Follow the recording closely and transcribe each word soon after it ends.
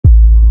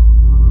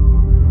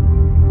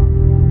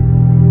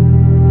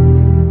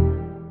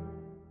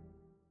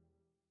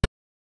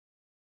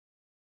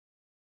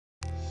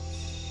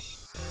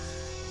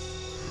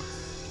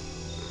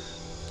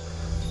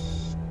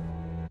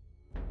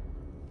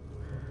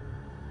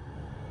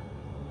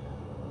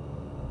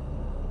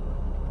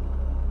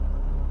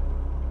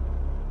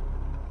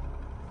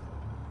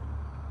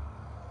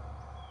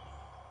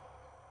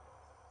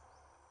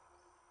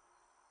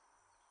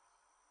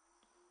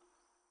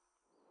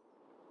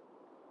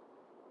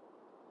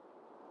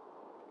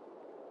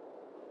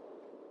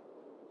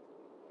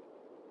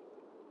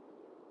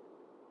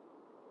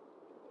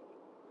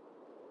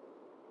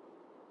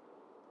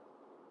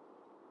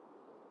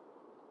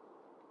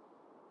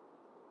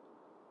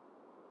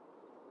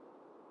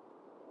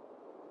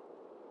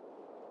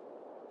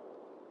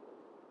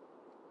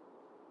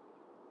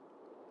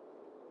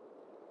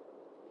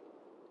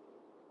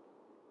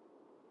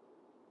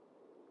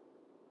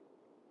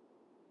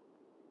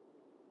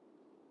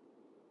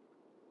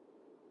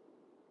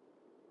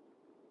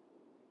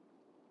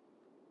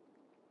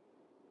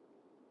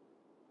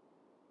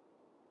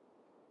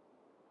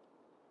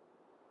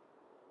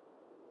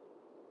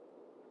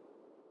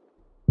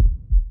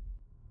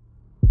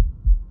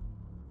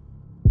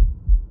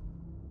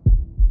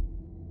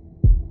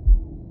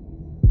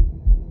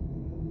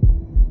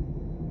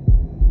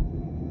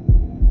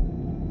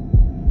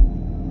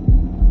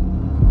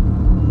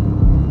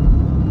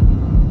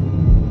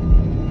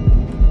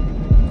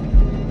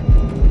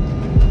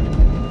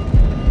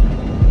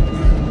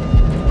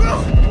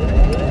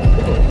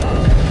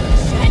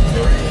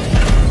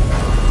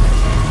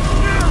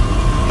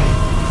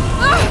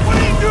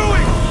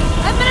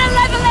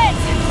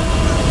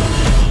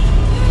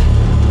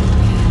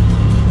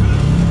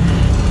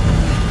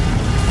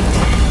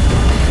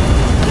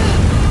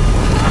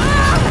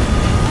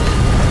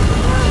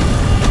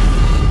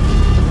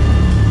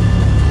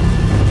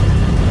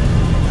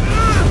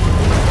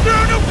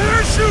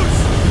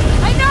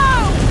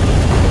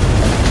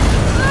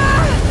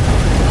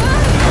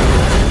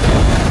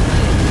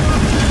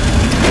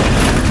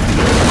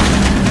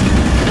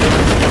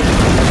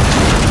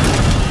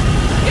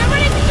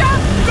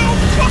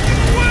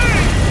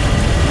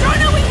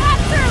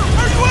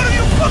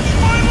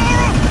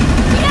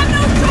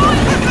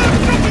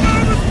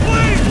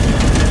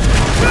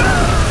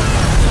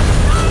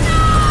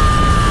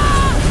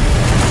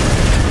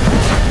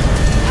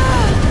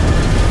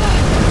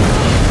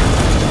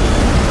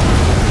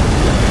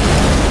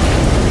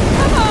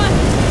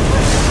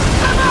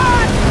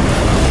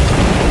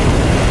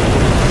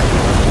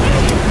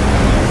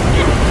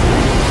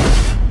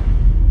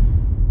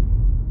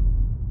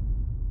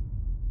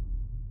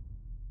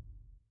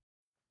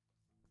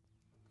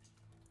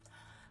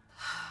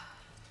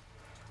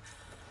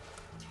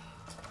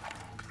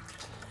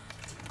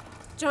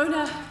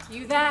Jonah,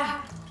 you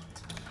there?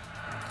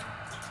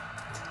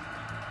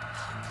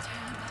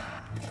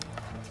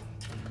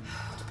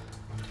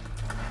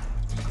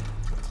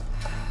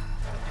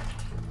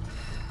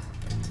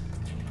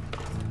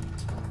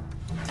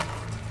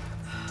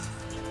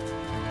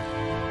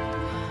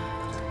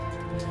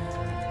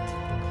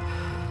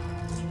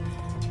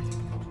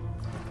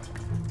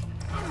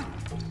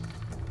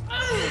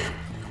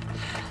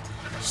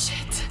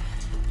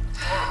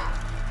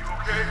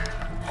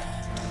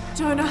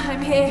 Jonah,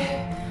 I'm here.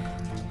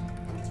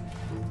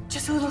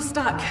 Just a little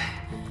stuck.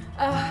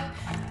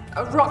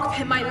 A rock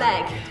hit my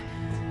leg.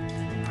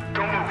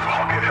 Don't move,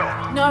 I'll get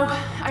help. No,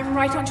 I'm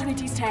right on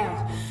Trinity's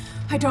tail.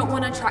 I don't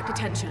want to attract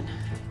attention.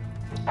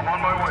 I'm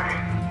on my way.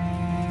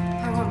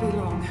 I won't be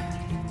long.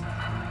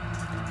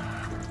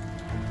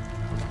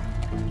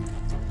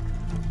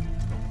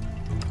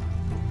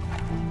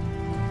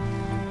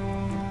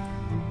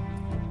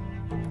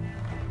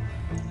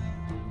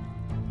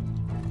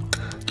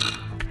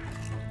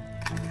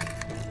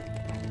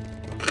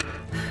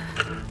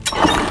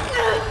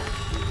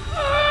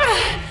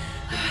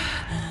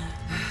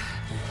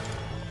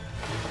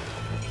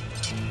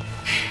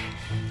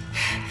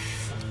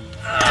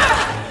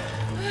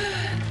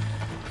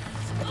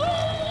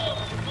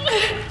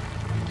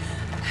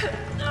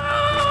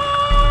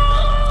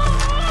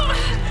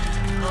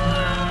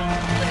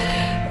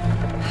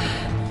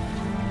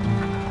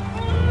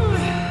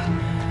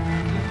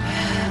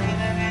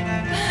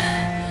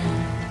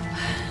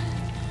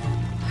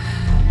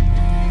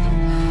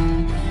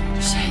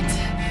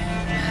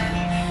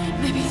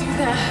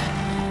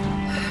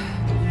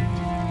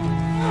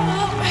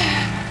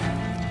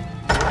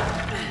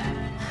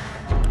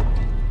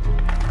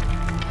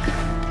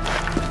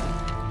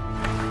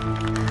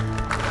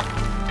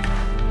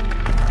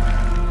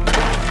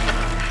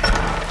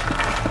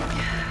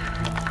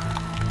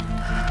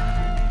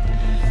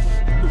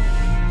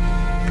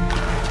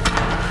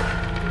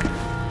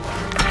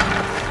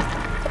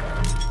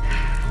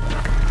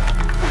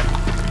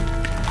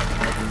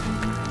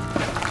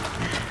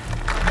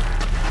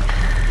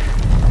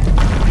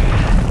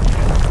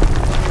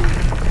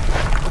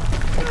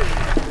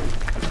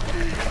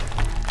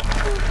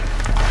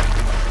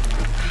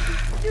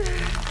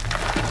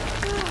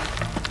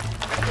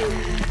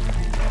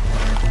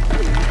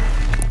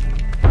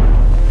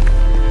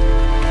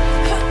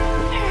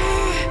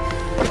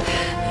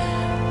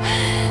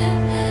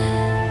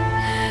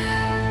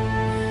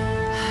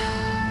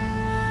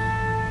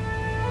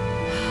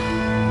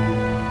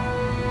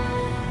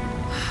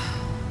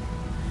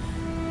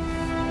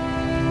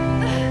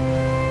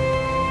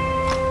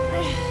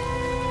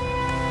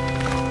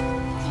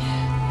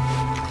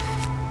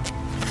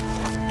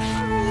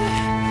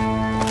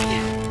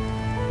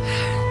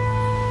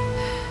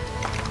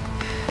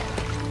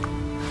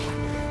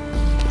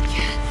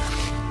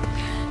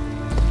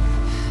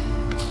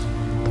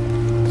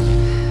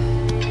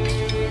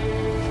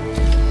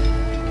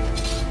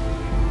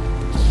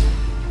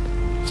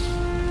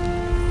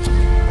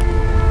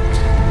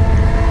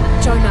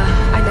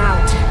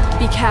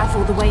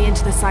 The way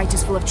into the site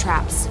is full of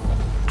traps.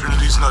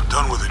 Trinity's not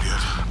done with it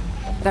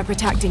yet. They're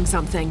protecting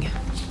something.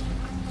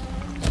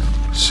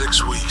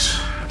 6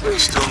 weeks.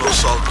 Still no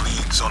solid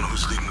leads on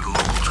who's leading the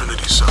local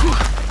Trinity cell.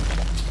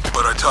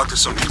 But I talked to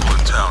some people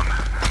in town,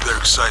 and they're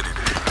excited.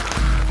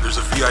 There's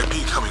a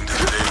VIP coming to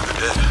the Day of the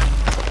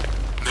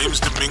Dead. Name's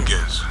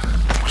Dominguez.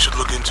 We should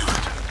look into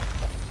it.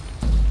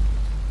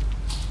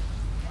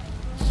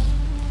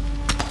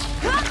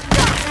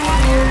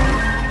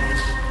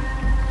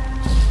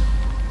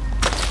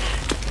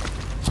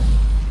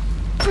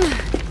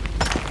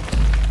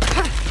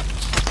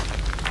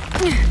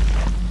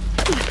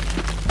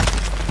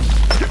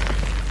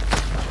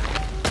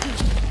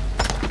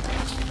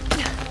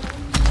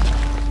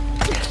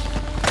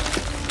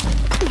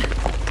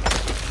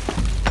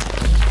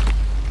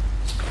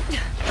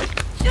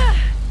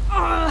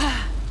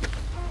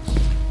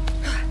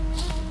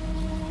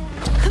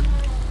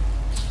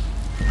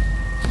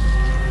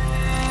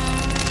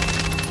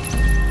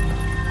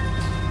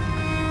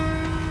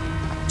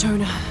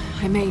 Jonah,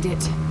 I made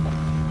it.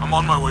 I'm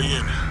on my way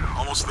in.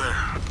 Almost there.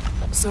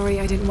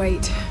 Sorry I didn't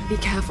wait. Be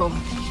careful.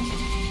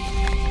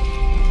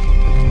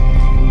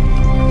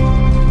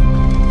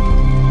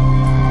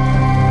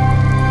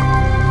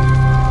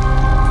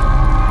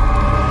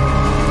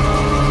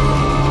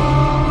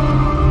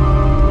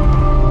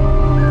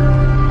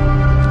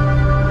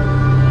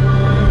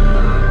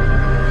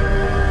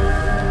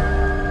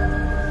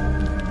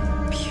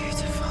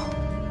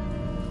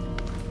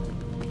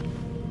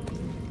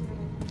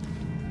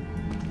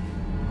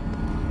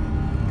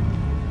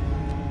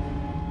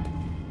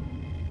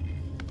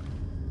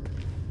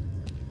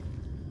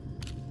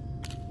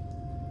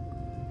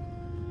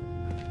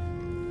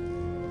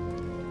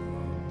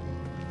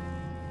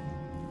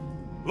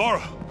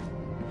 Lara!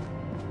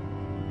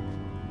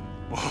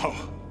 Wow.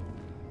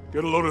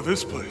 Get a load of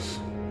this place.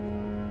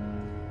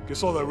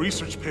 Guess all that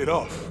research paid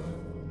off.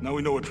 Now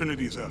we know what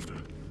Trinity's after.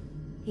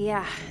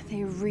 Yeah,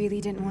 they really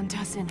didn't want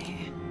us in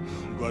here.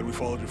 I'm glad we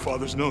followed your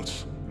father's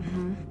notes.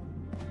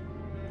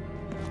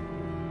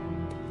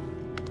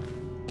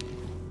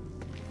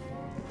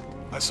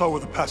 I saw where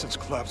the passage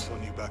collapsed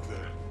on you back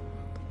there.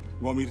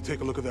 You want me to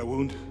take a look at that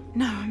wound?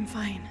 No, I'm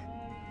fine.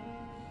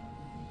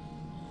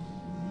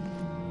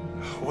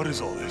 What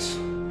is all this?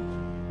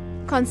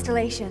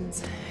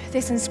 Constellations.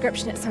 This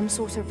inscription is some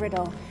sort of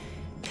riddle.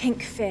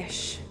 Pink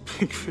fish.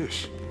 Pink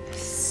fish?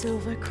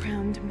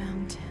 Silver-crowned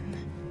mountain.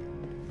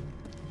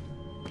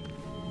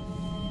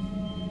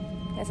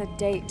 There's a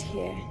date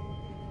here.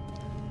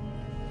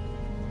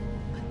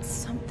 But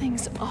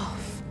something's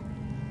off.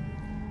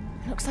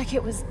 It looks like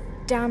it was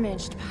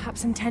damaged,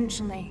 perhaps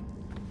intentionally.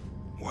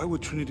 Why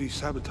would Trinity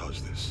sabotage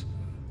this?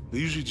 They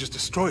usually just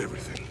destroy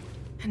everything.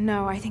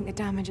 No, I think the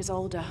damage is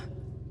older.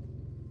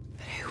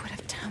 But who would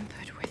have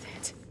tampered with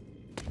it?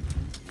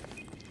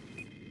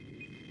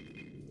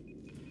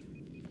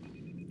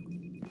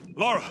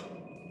 Lara!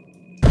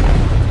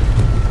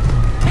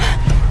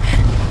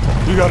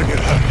 We gotta get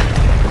out of here.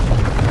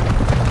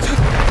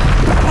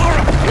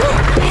 Lara!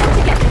 I have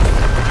to get this.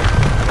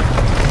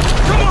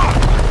 Come on!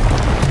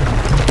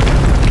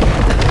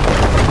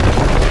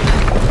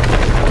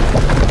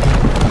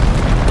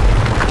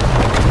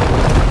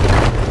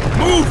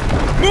 Move!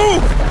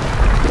 Move!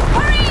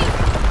 Hurry!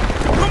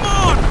 Come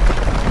on!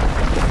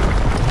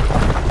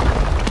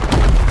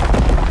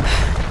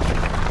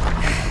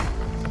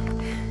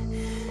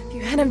 If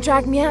you hadn't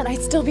dragged me out,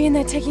 I'd still be in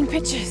there taking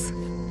pictures.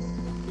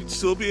 We'd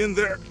still be in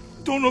there.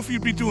 Don't know if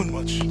you'd be doing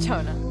much.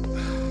 Jonah.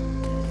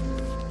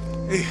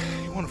 Hey,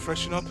 you want to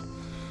freshen up?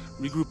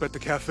 Regroup at the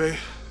cafe?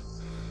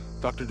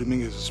 Dr.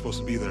 Dominguez is supposed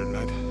to be there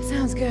tonight.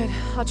 Sounds good.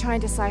 I'll try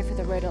and decipher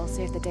the riddle,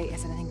 see if the date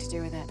has anything to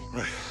do with it.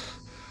 Right.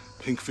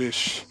 Pink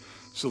fish,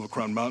 Silver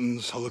Crown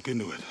Mountains, I'll look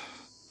into it.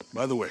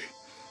 By the way,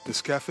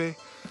 this cafe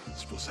is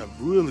supposed to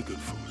have really good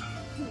food.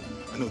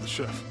 I know the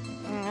chef.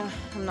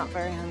 I'm not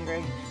very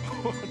hungry.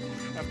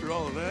 After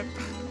all of that,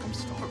 I'm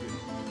starving.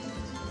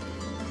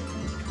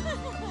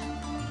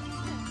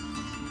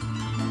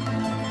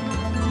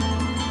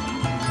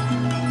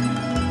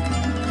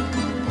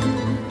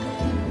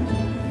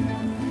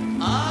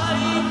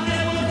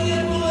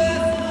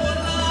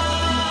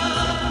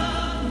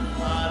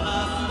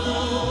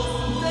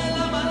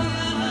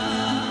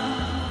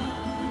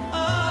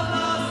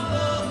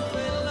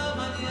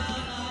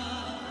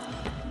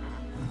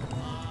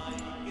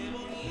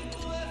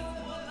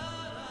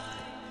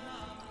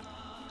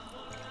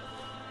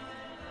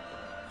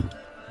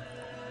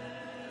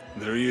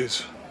 There he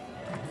is.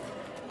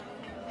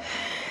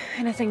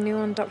 Anything new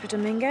on Dr.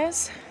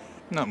 Dominguez?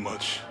 Not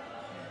much.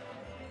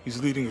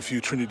 He's leading a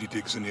few Trinity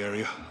digs in the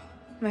area.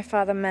 My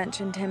father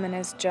mentioned him in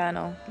his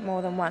journal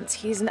more than once.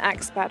 He's an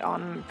expert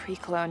on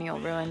pre-colonial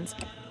ruins.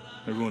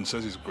 Everyone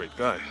says he's a great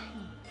guy.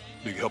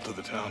 Big help to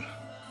the town.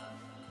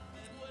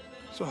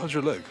 So how's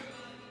your leg?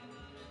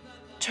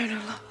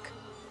 Jonah, look.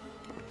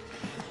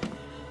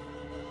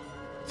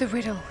 The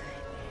riddle.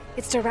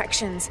 Its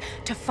directions.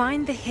 To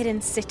find the hidden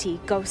city,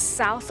 go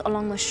south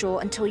along the shore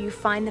until you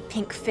find the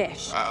pink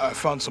fish. I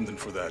found something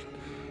for that.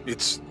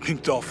 It's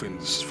pink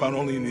dolphins, found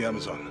only in the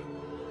Amazon.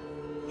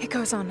 It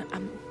goes on.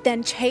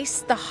 Then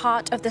chase the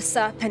heart of the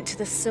serpent to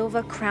the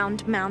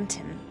silver-crowned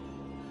mountain.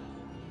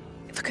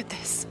 Look at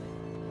this.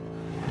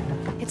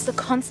 It's the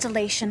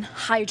constellation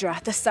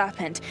Hydra, the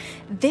serpent.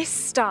 This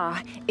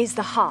star is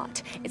the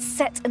heart. It's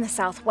set in the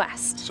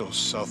southwest. So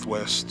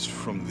southwest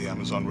from the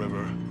Amazon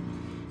River.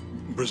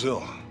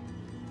 Brazil.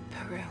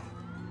 Peru.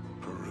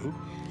 Peru?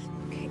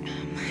 Okay,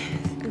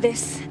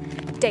 this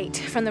date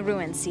from the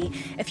ruins, see?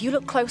 If you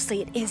look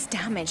closely, it is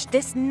damaged.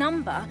 This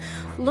number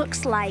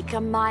looks like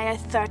a Maya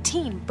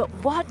 13, but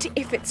what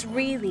if it's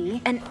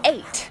really an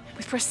 8?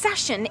 With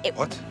precession, it...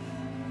 What?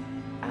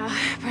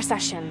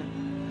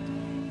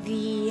 Precession.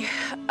 The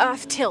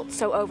Earth tilts,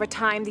 so over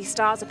time, these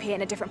stars appear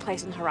in a different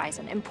place on the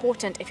horizon.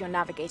 Important if you're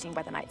navigating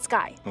by the night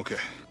sky. Okay.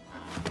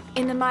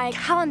 In the Maya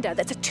calendar,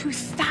 that's a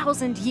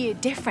 2,000-year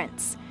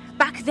difference.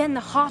 Back then, the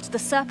heart of the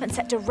serpent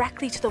set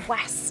directly to the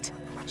west.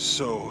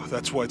 So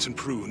that's why it's in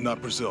Peru, not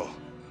Brazil.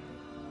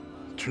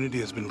 Trinity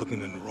has been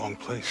looking in the wrong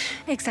place.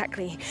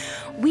 Exactly.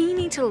 We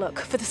need to look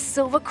for the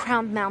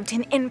silver-crowned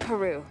mountain in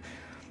Peru.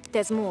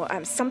 There's more.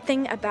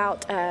 Something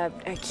about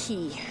a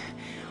key.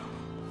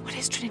 What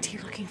is Trinity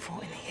looking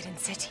for in the hidden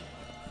city?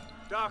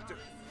 Doctor,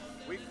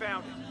 we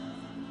found it.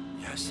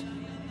 Yes.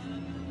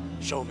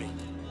 Show me.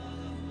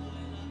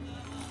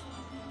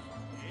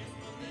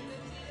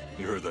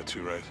 You heard that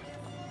too, right?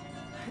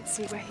 Let's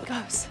see where he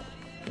goes.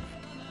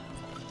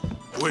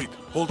 Wait,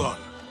 hold on.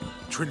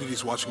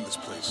 Trinity's watching this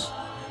place.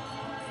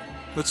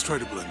 Let's try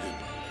to blend in.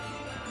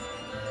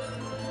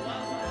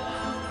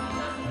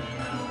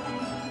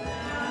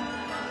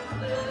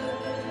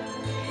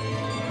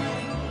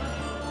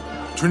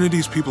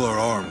 Trinity's people are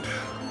armed.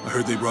 I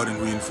heard they brought in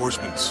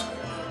reinforcements.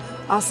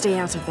 I'll stay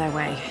out of their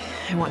way.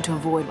 I want to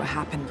avoid what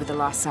happened with the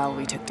last cell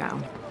we took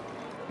down.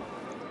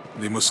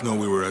 They must know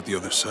we were at the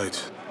other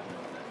site.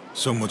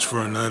 So much for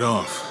a night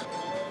off.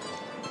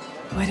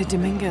 Where did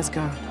Dominguez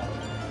go?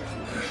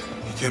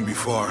 He can't be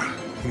far.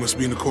 He must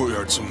be in the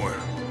courtyard somewhere.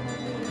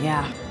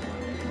 Yeah.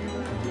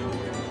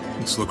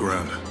 Let's look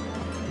around.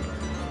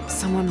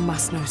 Someone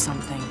must know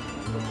something.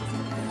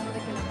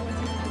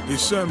 Hey,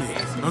 Sammy,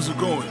 how's it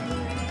going?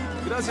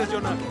 Gracias,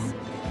 Jonah.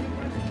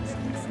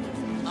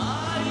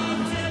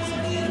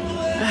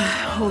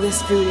 All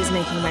this food is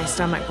making my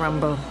stomach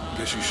rumble.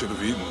 Guess you should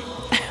have eaten.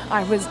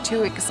 I was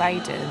too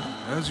excited.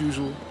 As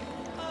usual.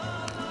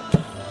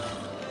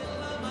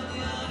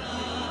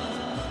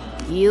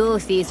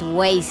 Youth is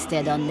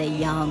wasted on the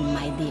young,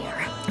 my dear.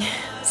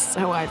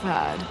 So I've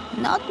heard.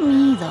 Not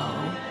me, though.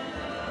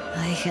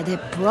 I had a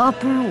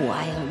proper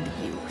wild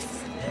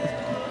youth.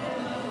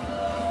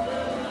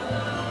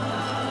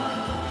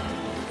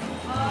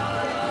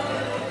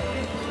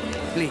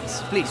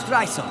 Please,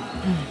 try some.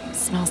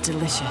 Smells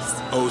delicious.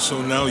 Oh,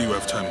 so now you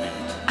have time to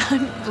eat.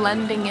 I'm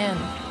blending in.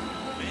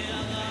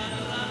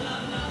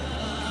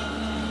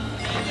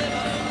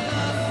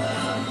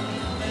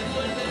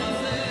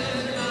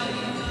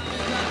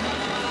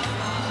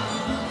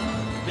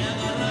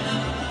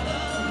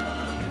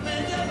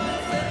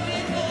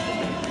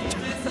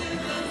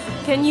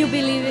 Can you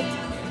believe it?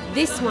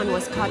 This one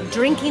was caught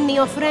drinking the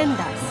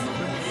ofrendas.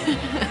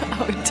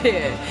 Oh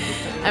dear.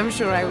 I'm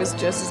sure I was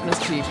just as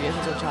mischievous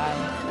as a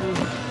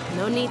child.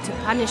 No need to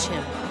punish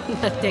him.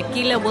 The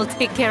tequila will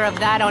take care of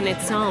that on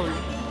its own.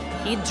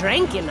 He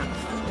drank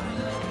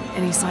enough.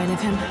 Any sign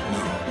of him?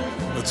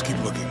 No. Let's keep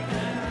looking.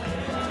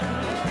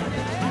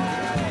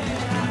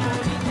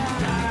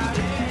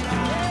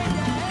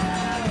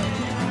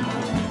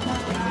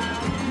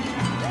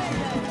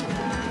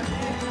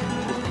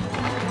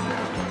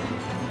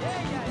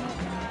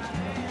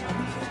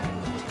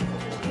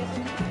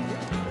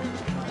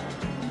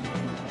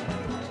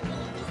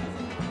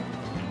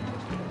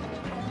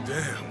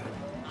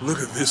 Look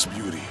at this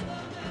beauty.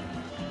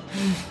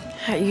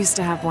 I used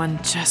to have one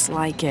just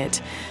like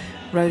it.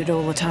 Rode it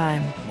all the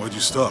time. Why'd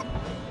you stop?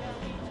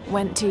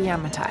 Went to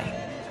Yamatai.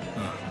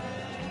 Huh.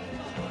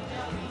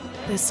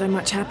 There's so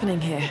much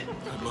happening here.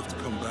 I'd love to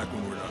come back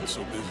when we're not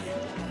so busy.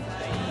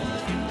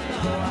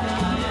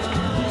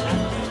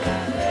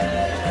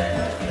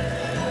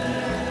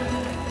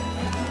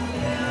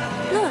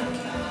 Look,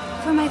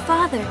 for my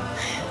father.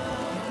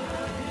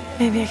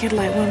 Maybe I could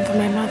light one for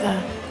my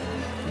mother.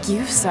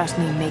 You've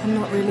certainly made me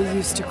not really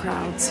used to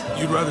crowds.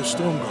 You'd rather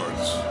storm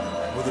guards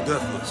or the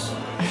deathless?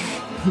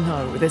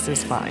 No, this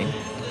is fine.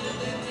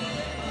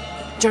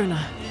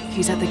 Jonah,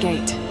 he's at the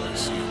gate. I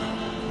see.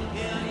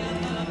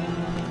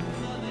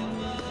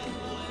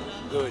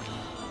 Good.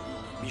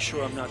 Be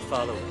sure I'm not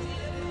following.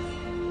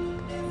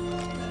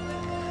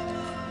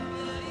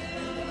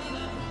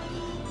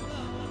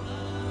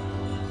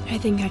 I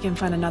think I can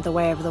find another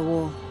way over the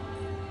wall.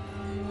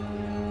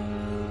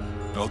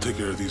 I'll take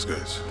care of these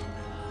guys.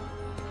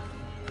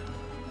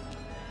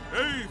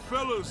 Hey,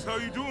 fellas, how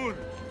you doing?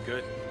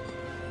 Good.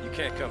 You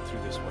can't come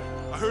through this way.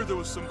 I heard there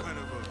was some kind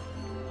of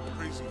a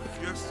crazy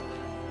fiesta,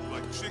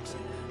 like chicks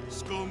and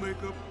skull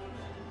makeup.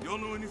 Y'all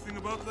know anything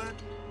about that?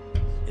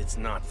 It's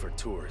not for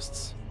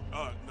tourists.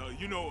 No,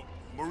 you know,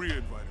 Maria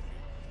invited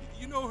me.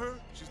 You know her?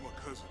 She's my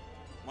cousin.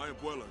 My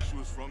abuela, she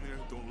was from here,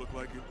 don't look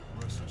like it,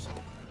 rest her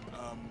soul.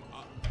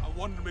 I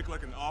wanted to make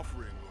like an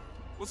offering.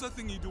 What's that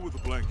thing you do with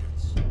the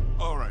blankets?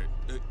 All right,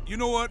 you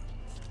know what?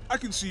 I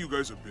can see you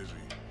guys are busy.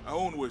 I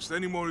won't waste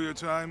any more of your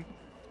time.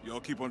 Y'all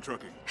keep on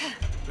trucking.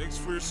 Thanks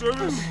for your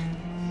service.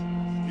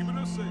 Keeping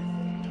us safe.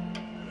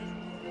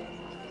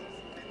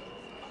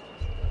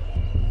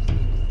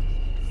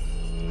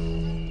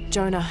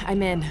 Jonah,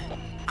 I'm in.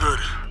 Good.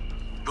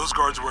 Those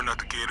guards weren't at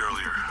the gate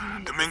earlier.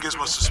 Dominguez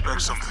must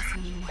suspect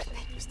something.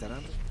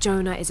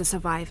 Jonah is a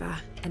survivor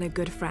and a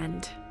good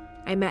friend.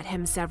 I met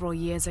him several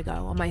years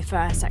ago on my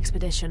first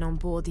expedition on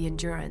board the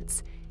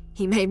Endurance.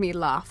 He made me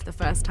laugh the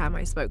first time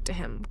I spoke to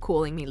him,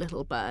 calling me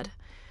Little Bird.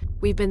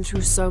 We've been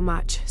through so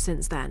much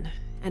since then,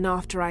 and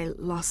after I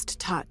lost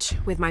touch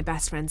with my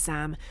best friend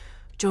Sam,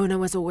 Jonah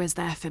was always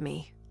there for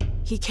me.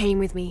 He came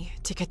with me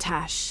to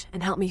Katash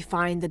and helped me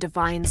find the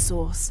divine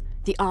source,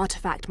 the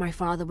artifact my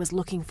father was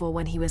looking for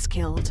when he was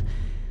killed.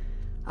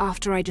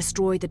 After I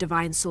destroyed the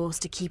divine source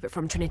to keep it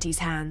from Trinity's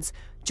hands,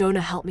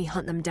 Jonah helped me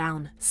hunt them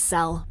down,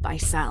 cell by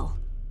cell.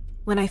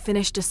 When I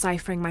finished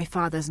deciphering my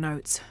father's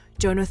notes,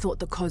 Jonah thought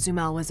that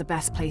Cozumel was the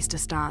best place to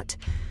start.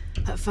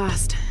 At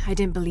first, I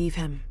didn't believe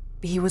him,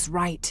 but he was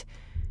right.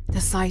 The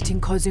site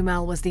in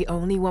Cozumel was the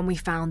only one we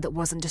found that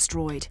wasn't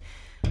destroyed.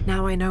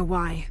 Now I know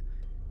why.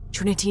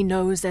 Trinity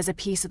knows there's a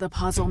piece of the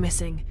puzzle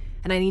missing,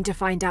 and I need to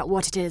find out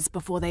what it is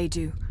before they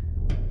do.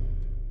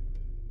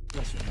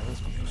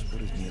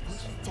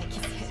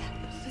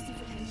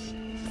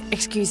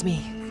 Excuse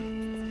me.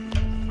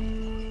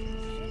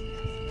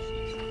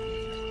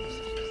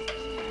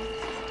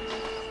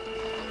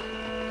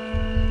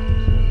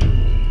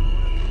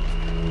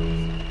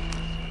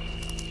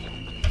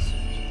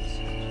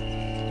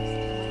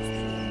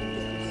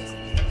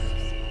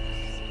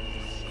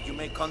 You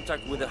make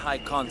contact with the High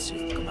Consul,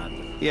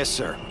 Commander. Yes,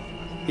 sir.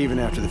 Even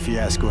after the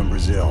fiasco in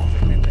Brazil.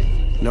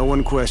 No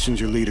one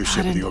questions your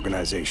leadership of the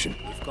organization.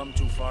 We've come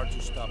too far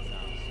to stop now.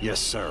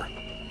 Yes, sir.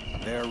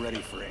 They're ready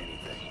for anything.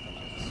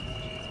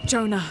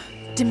 Jonah,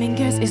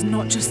 Dominguez is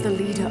not just the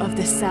leader of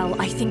this cell.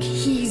 I think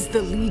he's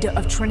the leader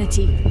of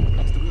Trinity.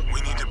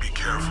 We need to be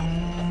careful.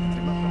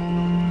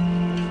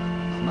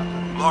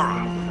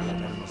 Lara.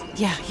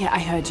 Yeah, I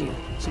heard you.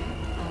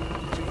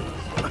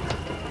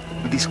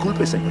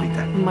 Disculpe,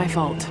 señorita. My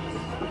fault.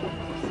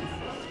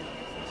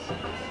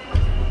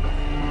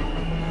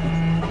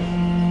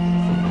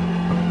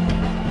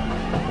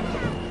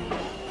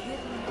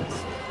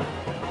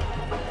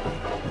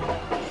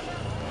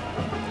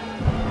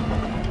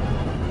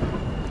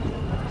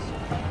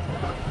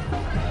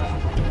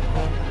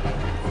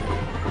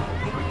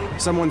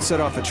 Someone set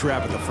off a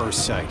trap at the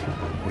first site.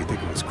 We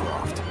think it was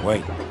Croft.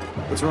 Wait.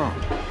 What's wrong?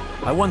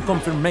 I want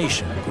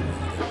confirmation,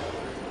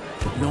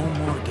 Commander. No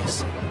more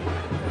guessing.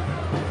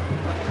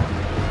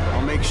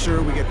 I'll make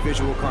sure we get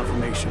visual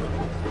confirmation.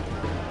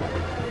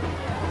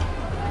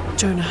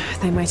 Jonah,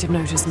 they might have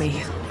noticed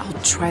me.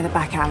 I'll try the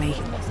back alley.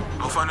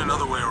 I'll find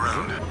another way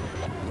around.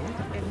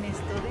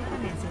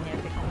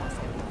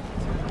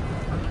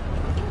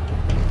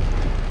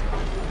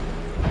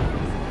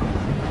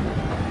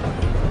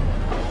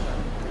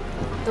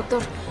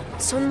 Doctor,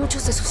 son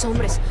muchos de sus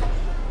hombres.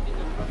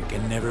 You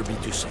can never be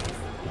too safe.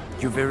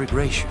 You're very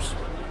gracious.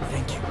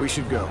 Thank you. We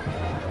should go.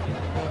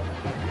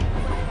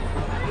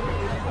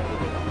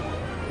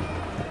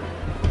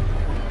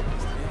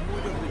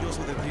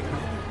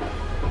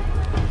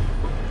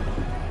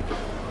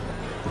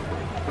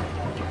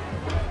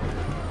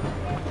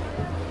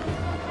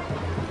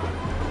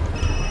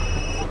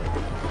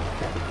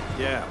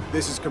 Yeah,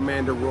 this is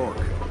Commander Rourke.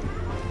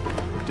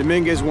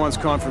 Dominguez wants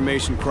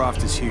confirmation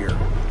Croft is here.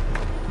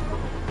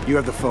 You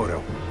have the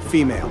photo.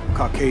 Female,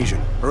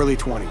 Caucasian, early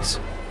 20s.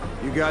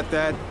 You got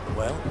that?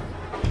 Well?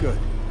 Good.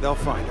 They'll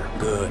find her.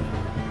 Good.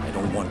 I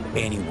don't want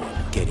anyone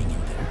getting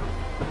in there.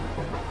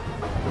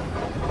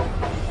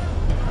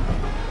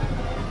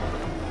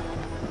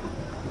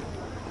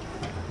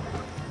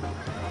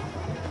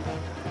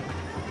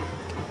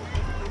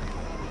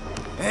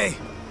 Hey,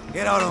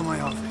 get out of my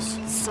office.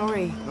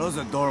 Sorry. Close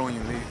the door when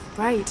you leave.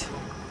 Right.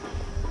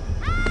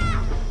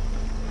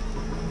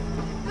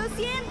 Lo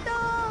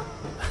siento!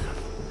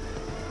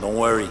 Don't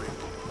worry.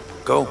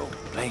 Go.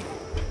 Play.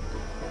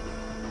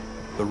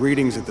 The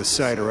readings at the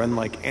site are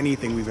unlike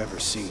anything we've ever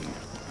seen.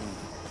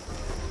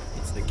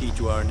 It's the key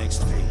to our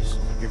next phase.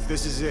 If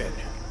this is it,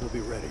 we'll be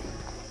ready.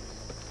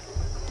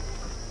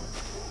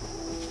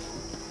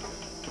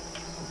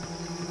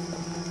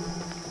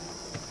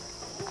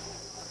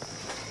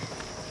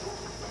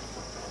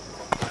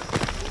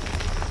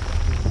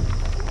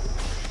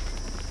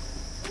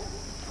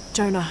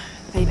 Jonah,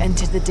 they've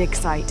entered the dig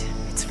site.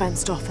 It's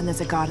fenced off and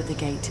there's a guard at the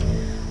gate.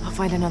 I'll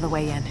find another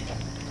way in.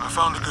 I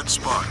found a good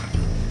spot.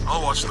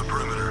 I'll watch the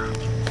perimeter.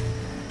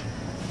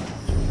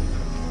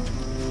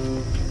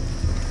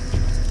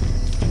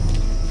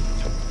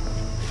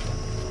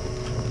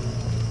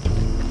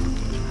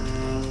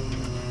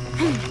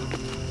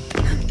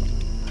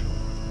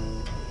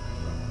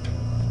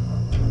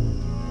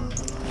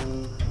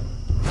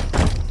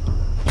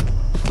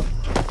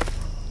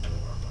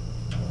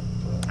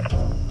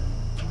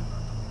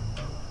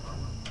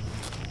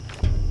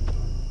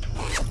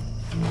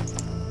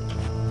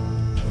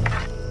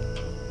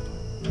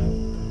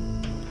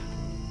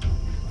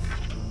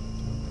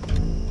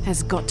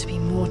 There's got to be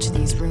more to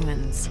these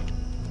ruins.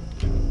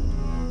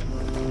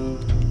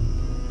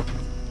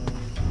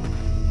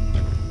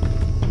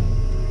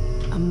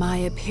 A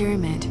Maya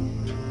pyramid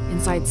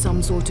inside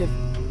some sort of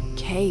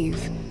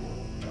cave.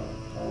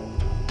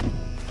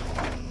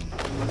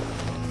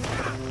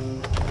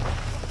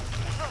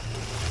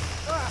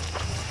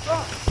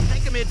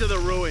 Take him into the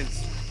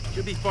ruins.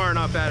 Should be far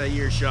enough out of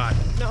earshot.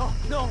 No,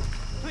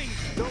 please,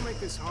 don't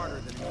make this harder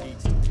than it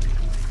needs to be.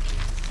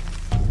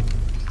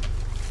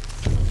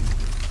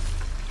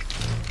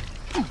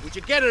 Would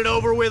you get it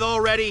over with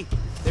already?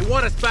 They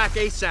want us back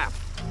ASAP.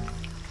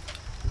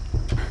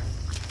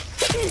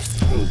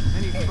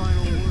 Any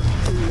final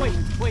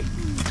words? Wait.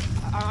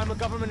 I'm a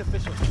government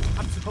official.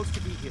 I'm supposed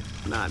to be here.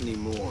 Not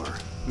anymore,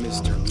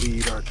 Mr.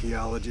 Lead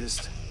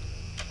Archaeologist.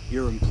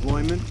 Your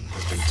employment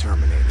has been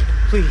terminated.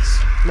 Please,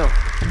 no.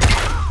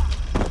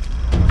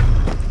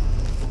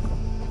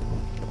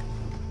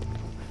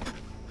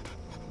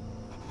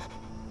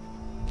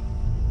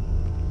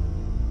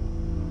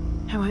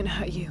 I won't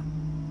hurt you.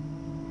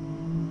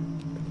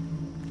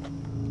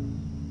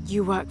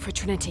 You work for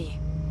Trinity.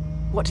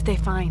 What did they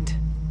find?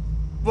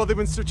 Well, they've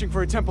been searching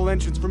for a temple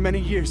entrance for many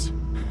years.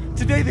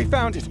 Today they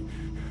found it.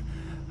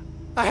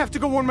 I have to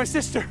go warn my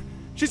sister.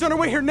 She's on her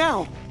way here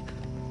now.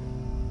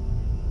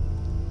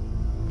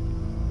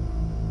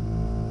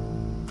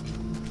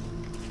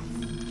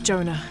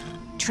 Jonah,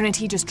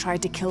 Trinity just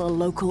tried to kill a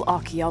local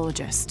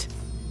archaeologist.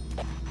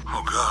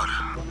 Oh, God.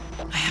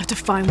 I have to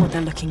find what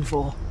they're looking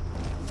for.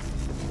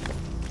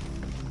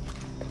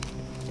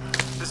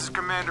 This is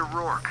Commander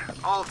Rourke.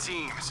 All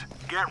teams,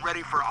 get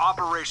ready for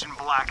Operation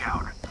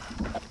Blackout.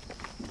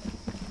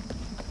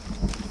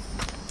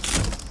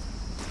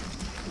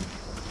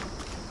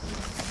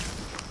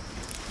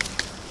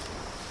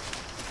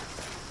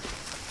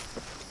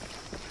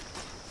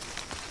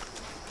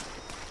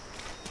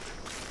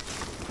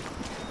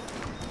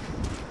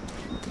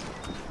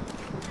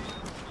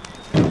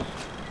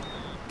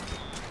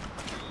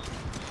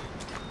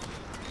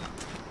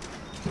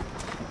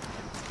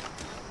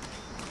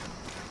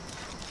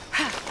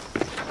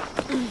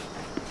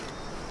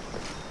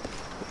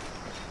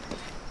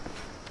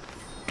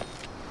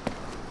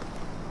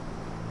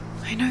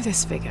 I know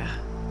this figure.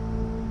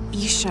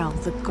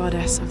 Ishel, the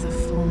goddess of the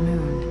full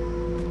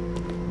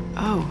moon.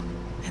 Oh,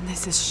 and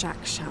this is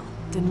Shakshel,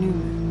 the new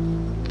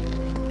moon.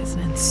 There's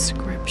an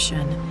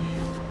inscription.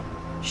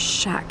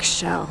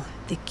 Shakshel,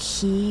 the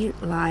key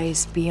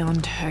lies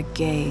beyond her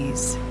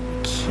gaze.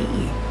 The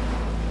key.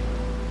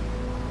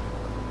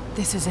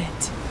 This is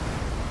it.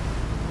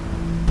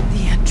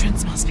 The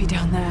entrance must be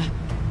down there.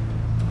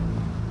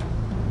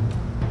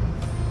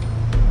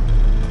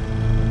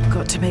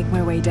 Got to make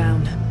my way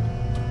down.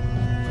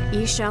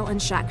 Ishel and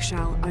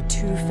Shakshel are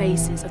two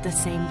faces of the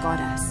same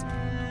goddess.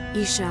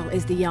 Ishel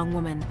is the young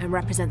woman and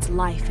represents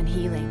life and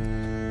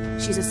healing.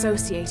 She's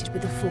associated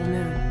with the full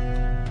moon.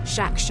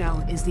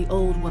 Shakshel is the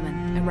old woman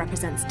and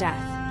represents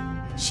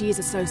death. She is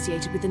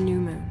associated with the new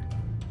moon.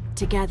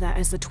 Together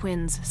as the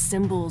twins,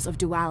 symbols of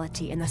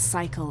duality in the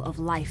cycle of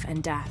life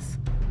and death.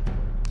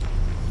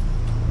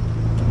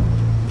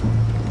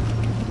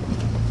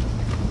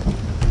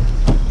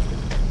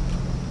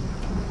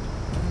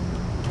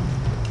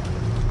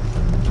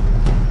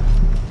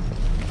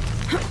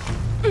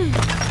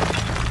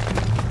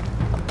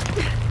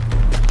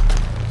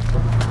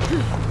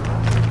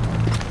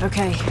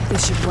 Okay,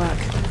 this should work.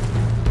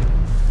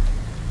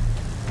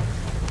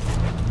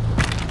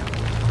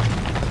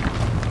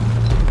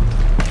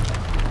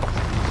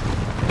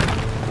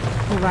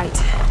 All right.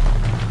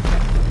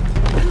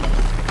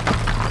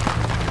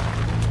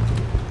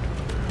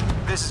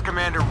 This is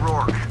Commander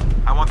Rourke.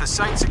 I want the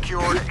site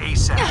secured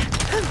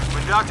ASAP.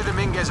 When Dr.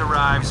 Dominguez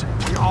arrives,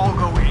 we all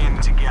go in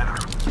together.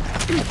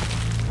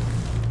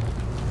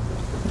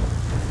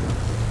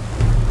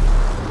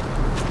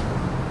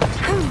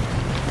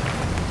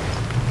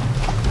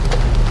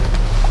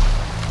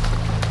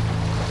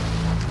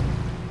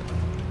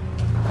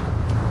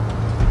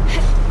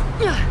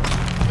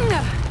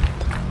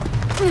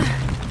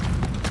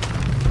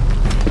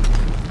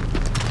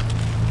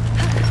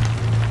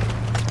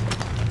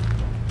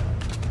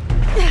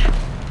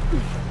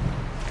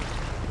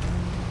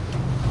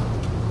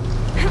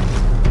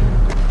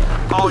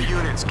 All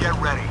units, get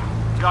ready.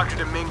 Dr.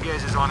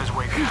 Dominguez is on his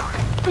way down.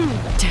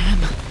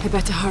 Damn, I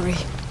better hurry.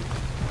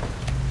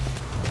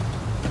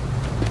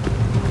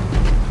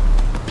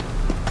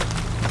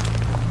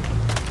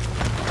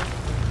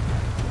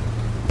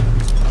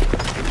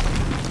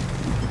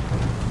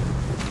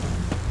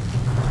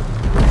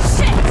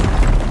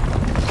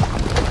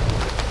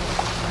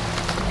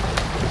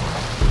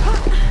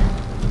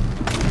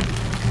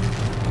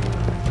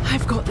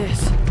 I've got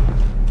this.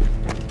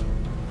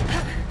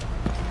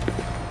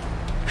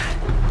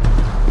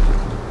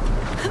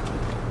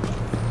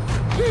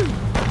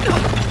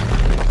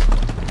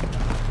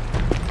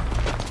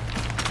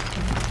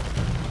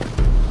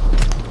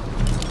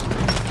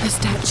 The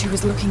statue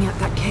was looking at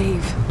that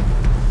cave.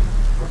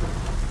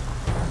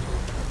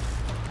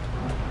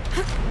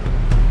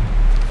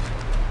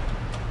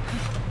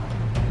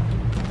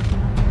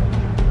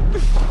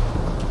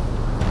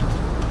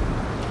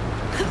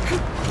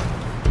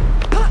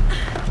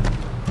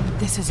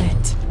 This is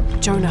it.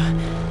 Jonah,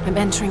 I'm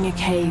entering a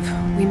cave.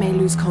 We may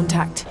lose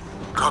contact.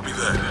 Copy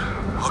that.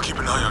 I'll keep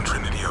an eye on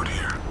Trinity out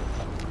here.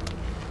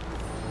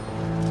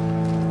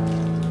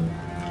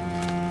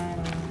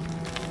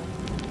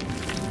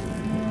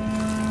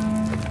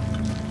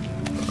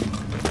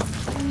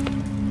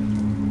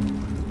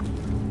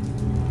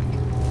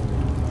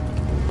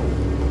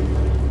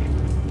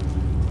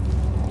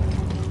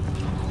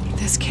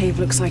 This cave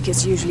looks like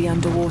it's usually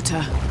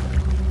underwater.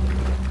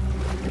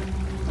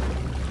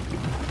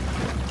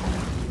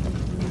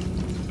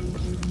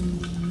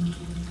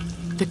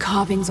 The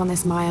carvings on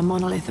this Maya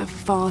monolith are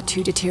far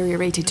too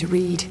deteriorated to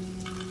read.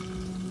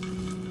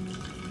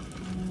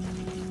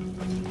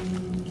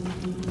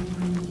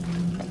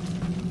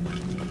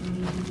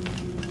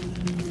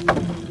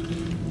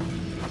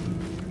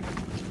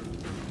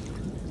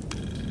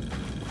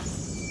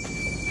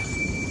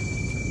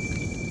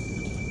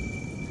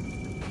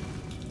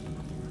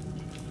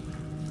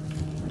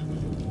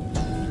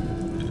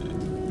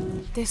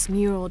 This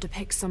mural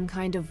depicts some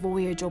kind of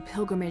voyage or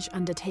pilgrimage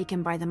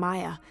undertaken by the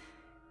Maya.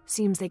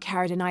 Seems they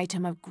carried an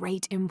item of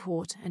great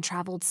import and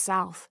traveled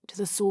south to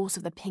the source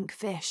of the pink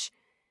fish.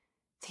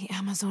 The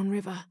Amazon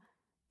River,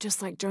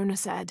 just like Jonah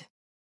said.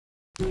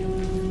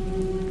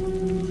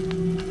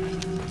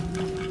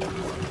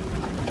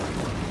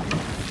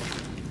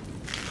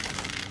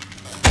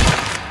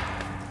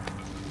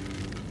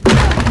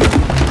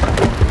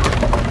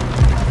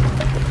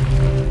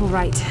 All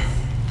right.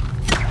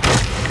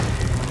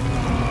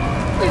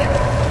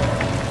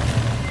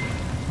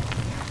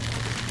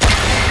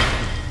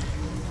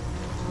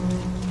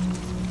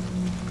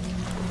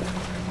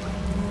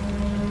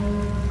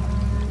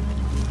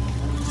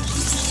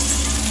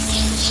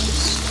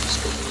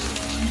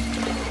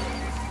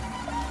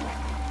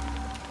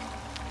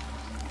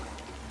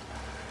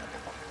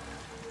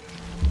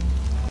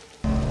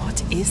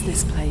 What is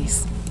this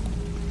place?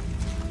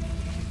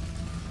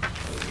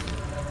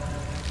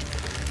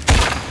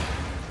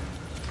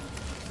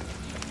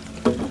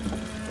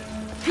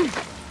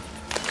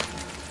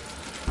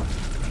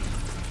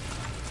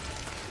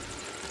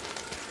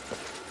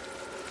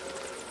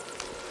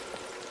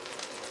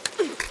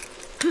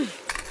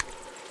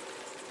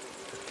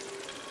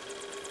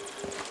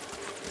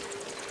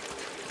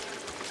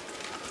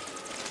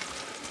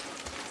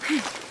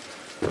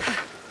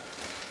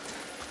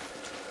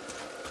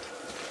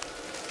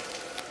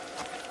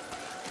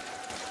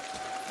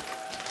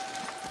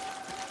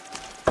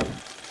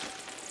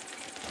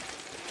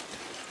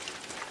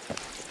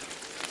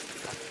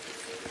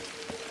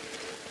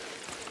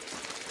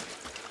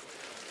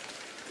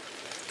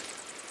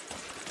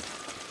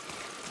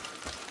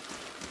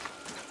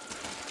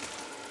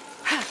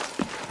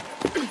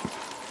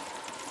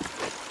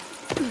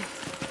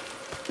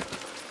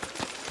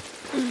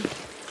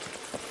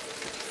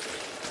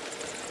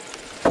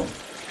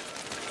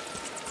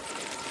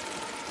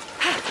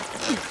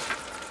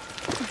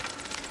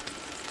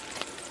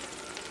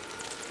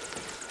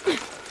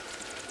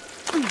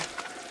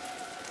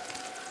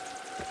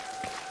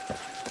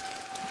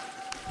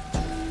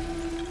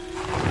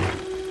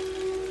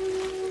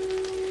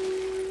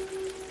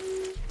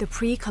 The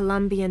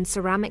pre-Columbian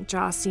ceramic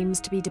jar seems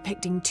to be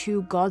depicting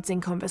two gods in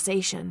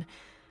conversation.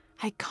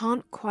 I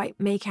can't quite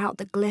make out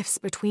the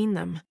glyphs between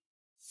them.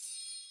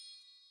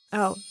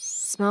 Oh,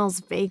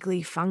 smells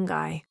vaguely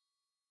fungi.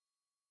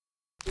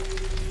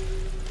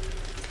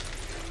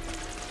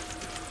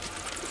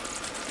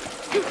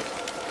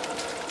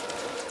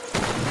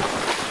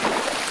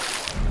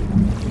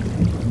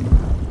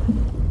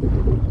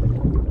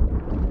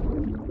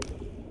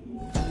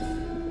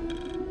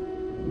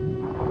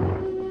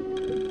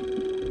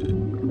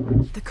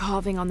 The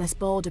carving on this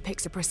bowl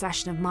depicts a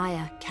procession of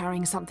Maya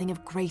carrying something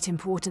of great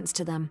importance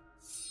to them.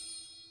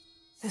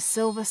 A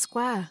silver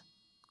square.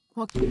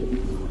 What?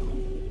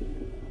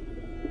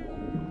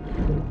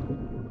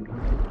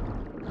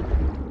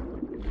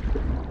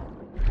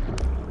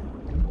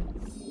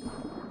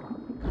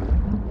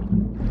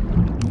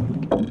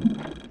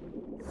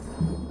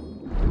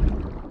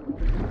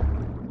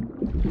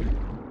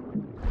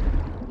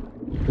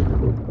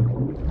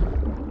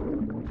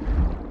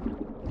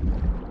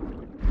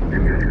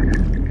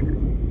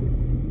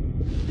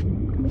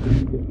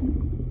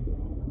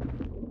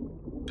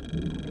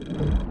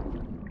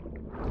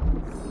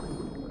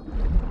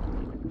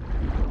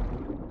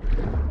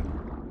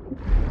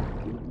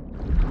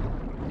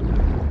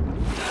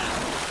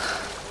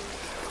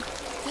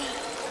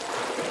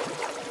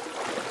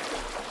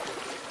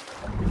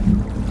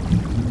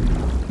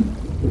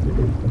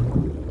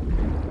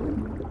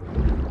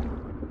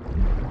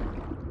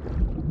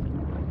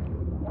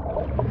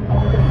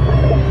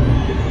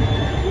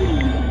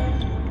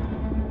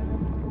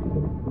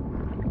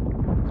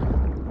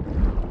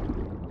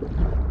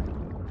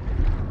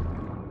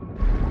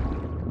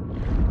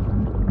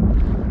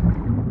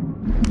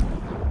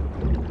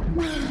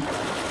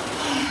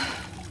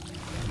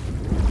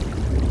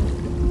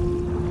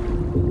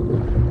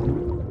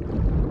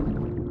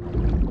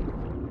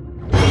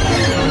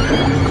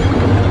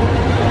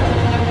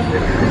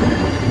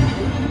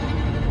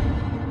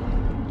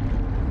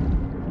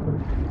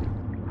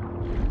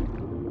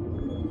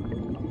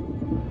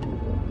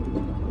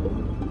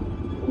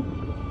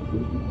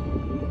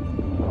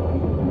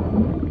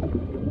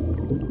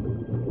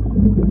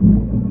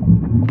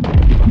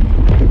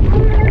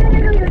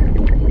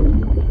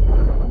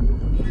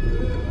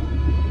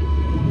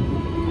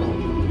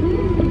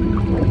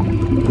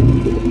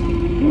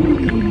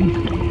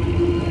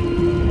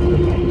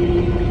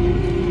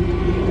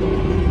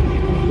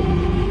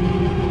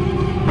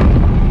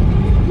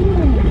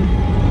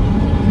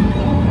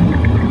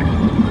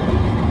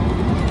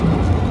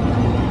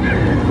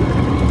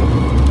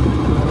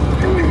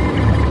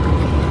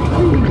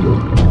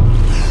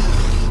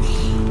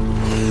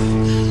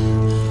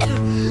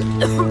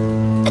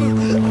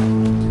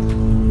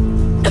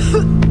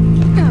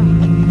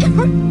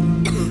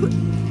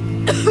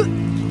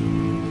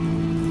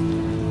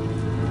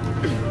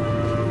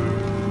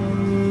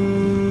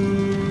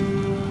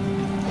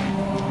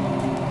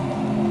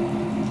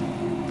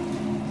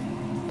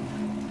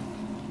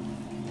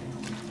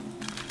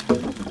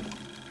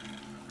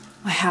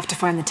 I have to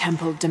find the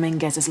temple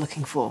Dominguez is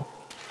looking for.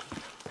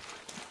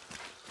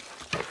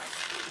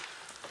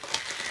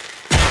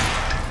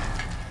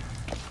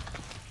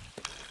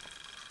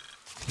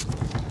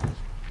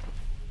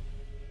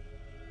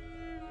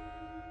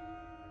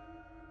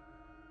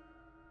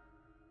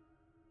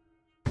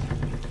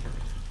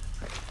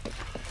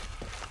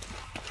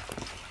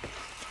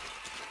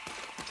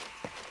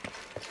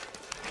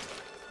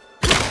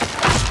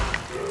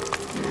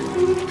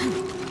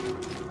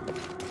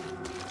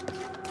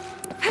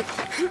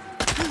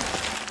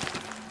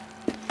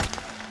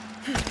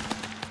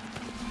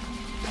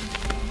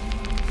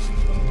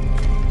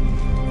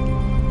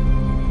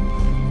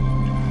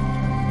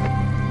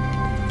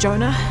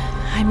 Jonah,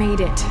 I made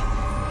it.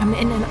 I'm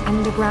in an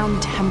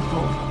underground temple.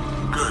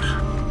 Good.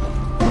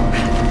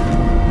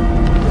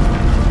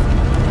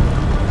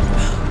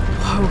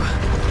 Whoa.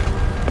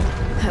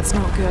 That's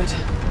not good.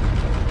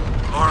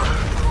 Lara,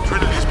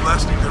 Trinity's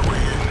blasting their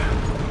way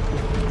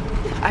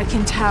in. I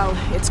can tell.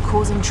 It's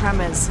causing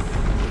tremors.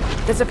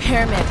 There's a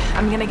pyramid.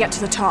 I'm gonna get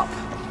to the top.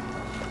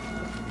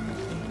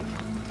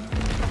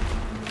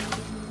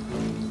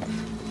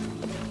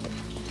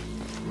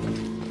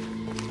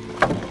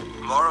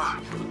 Lara,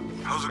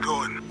 how's it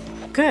going?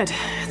 Good.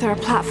 There are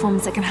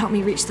platforms that can help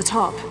me reach the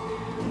top.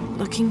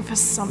 Looking for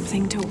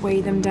something to weigh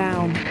them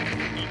down.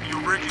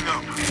 You're breaking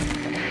up.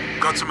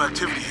 Got some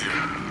activity here.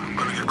 I'm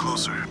gonna get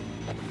closer.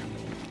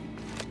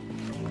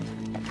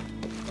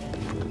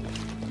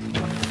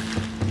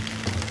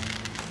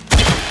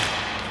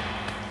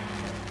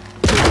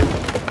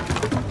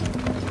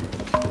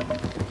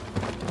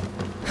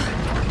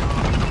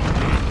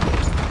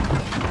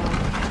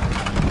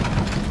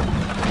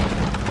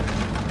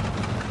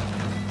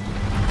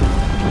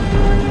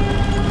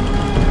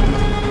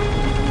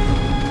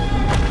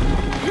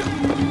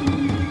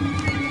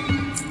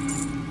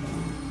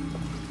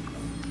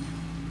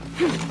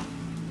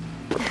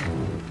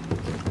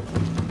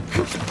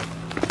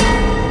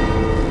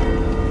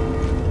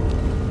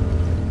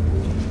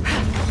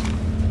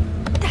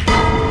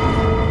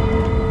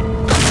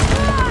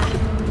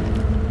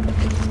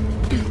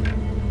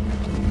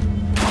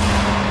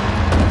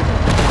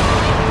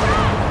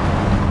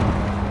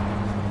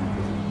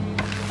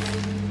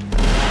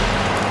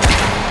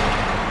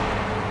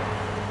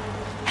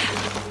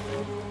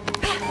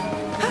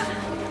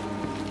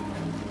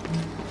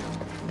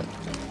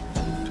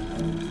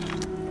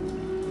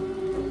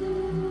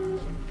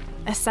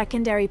 A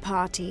secondary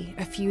party,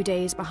 a few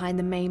days behind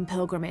the main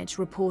pilgrimage,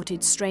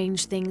 reported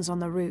strange things on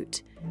the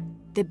route.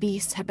 The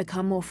beasts had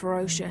become more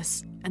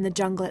ferocious, and the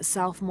jungle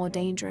itself more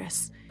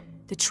dangerous.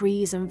 The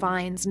trees and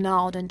vines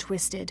gnarled and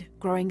twisted,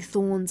 growing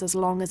thorns as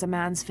long as a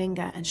man's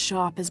finger and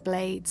sharp as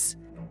blades.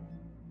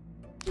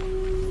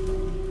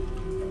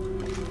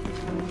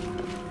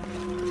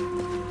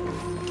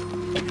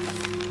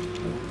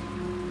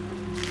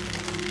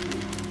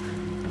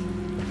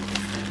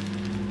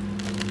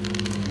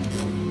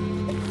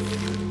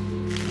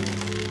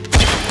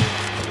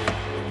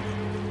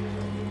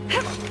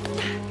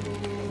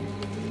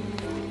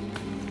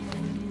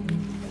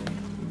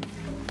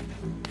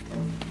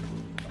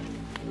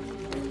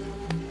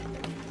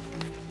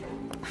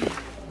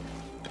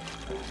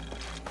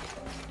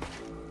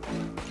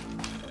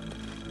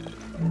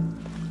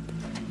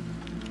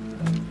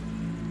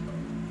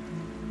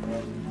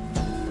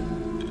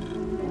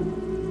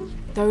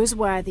 Those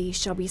worthy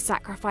shall be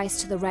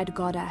sacrificed to the Red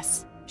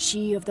Goddess,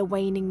 she of the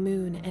waning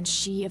moon and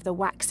she of the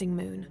waxing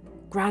moon,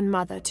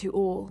 grandmother to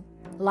all,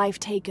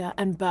 life-taker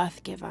and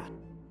birth-giver.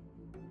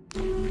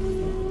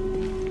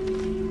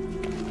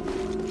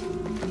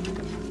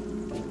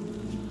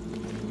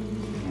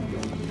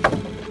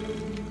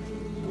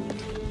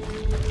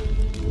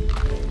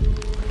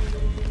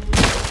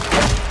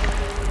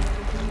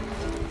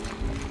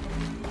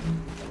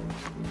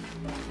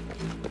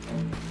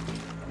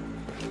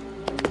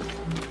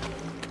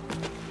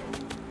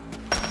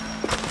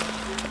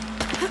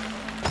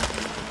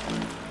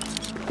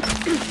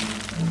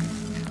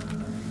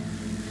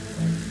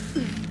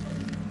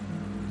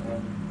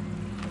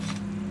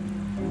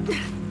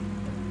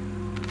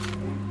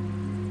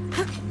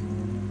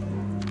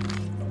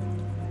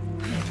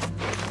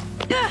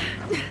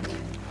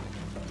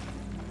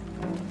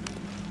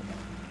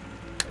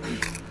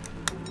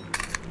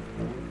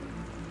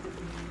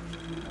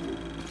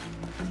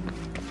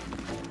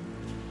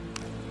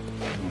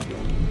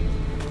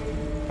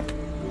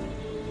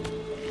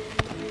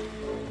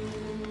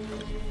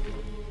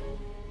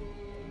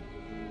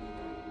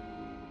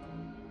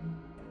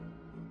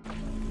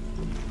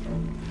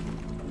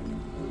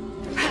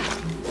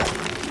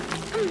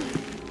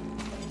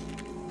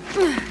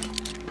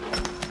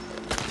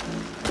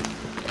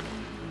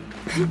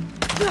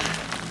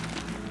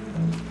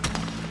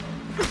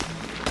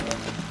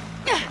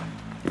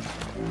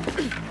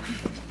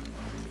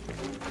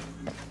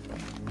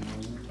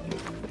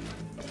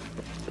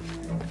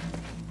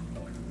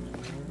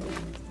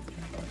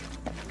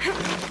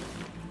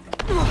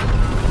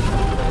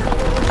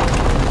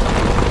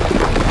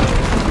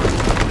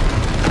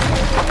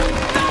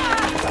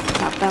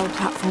 That bell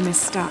platform is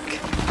stuck.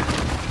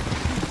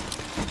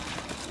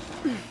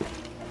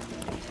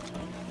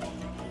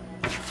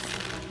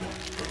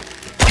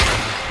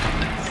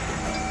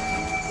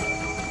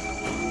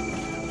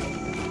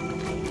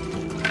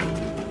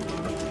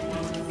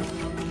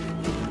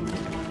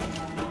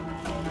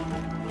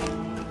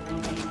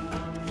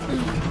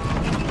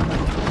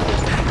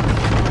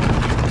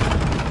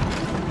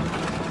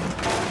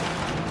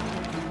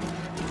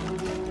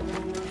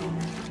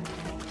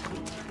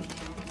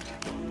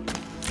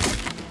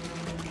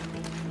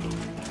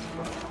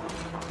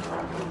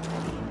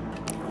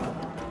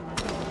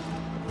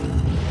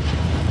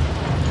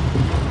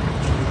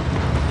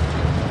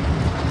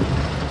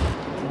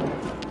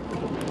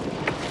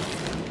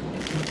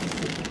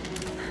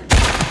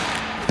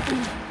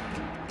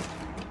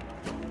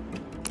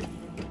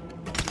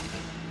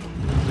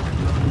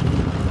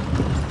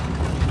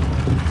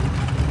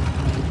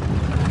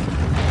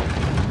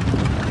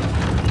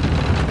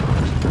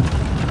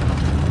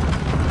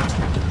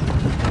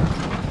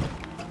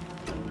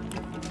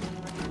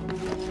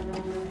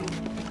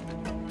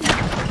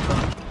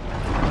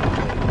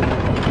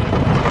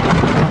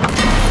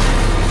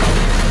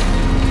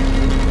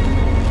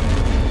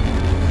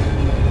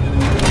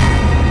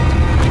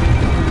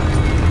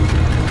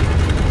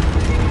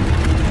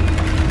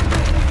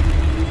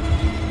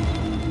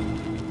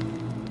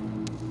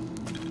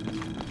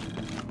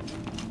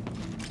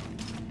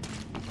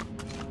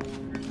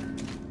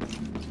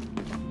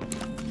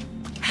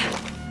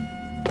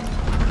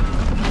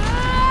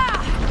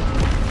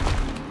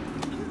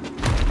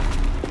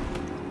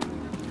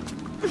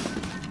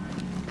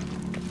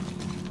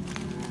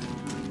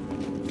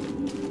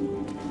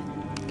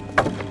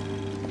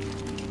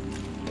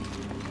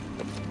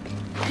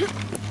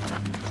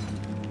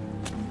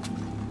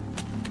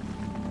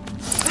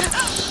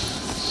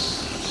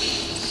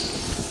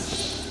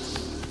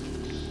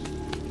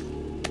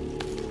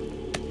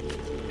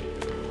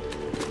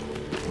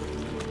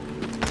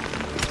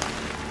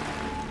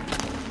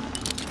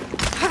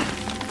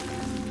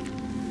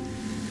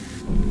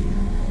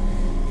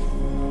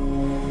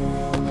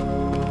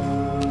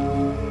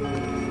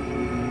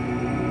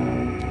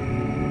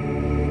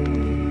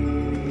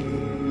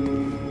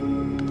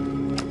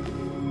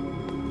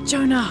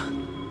 Jonah!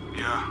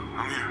 Yeah,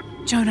 I'm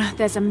here. Jonah,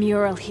 there's a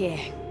mural here.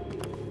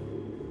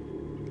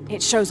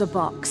 It shows a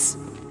box.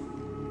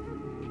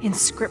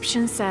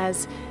 Inscription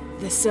says,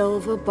 "The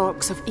Silver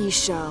Box of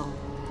Ishel."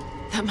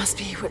 That must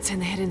be what's in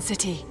the hidden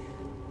city.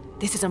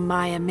 This is a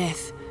Maya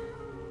myth.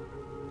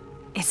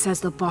 It says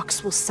the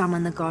box will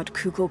summon the god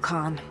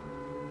Kukulkan.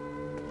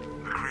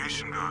 The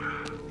creation god.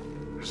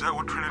 Is that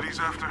what Trinity's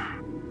after?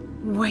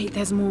 Wait,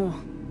 there's more.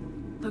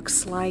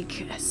 Looks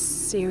like a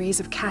series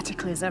of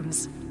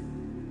cataclysms.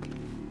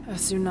 A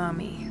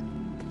tsunami.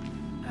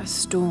 A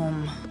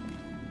storm.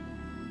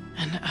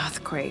 An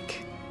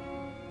earthquake.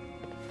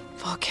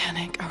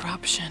 Volcanic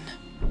eruption.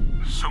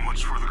 So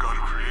much for the god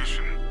of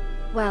creation.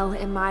 Well,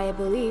 in Maya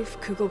belief,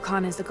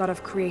 Kukulkan is the god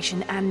of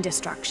creation and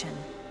destruction.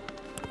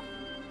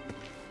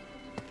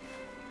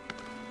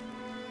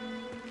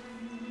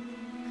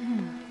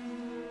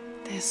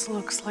 This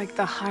looks like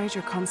the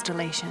Hydra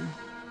constellation,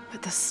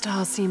 but the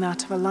stars seem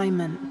out of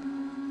alignment.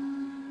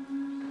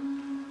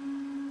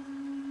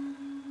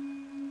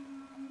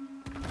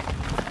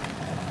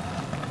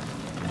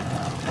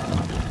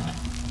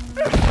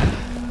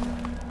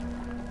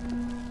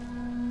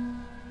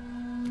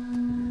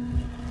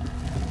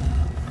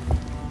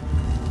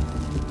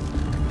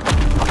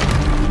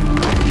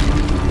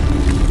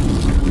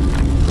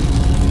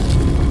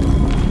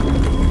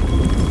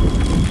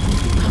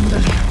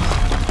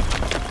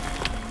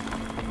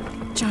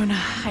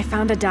 I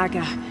found a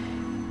dagger.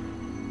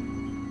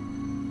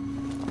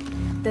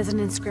 There's an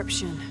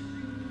inscription.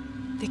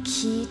 The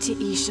key to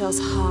Ishel's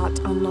heart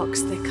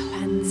unlocks the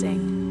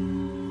cleansing.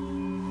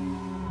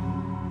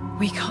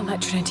 We can't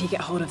let Trinity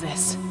get hold of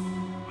this.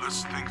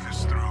 Let's think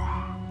this through.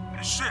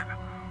 Hey, shit!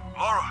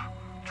 Lara,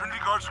 Trinity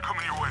guards are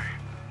coming your way.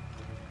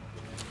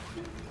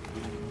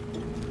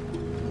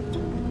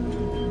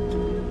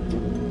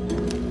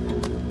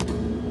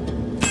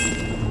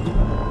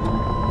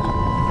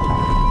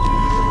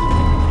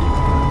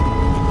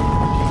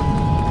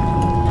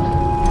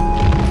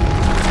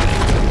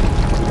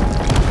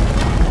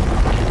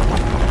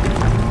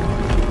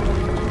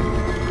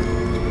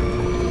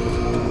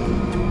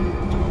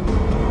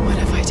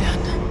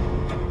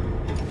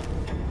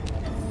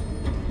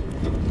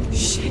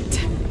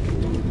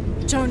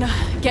 Jonah,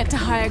 get to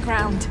higher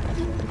ground.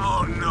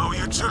 Oh no,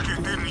 you took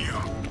it, didn't you?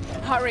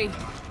 Hurry.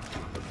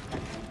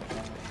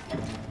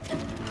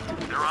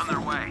 They're on their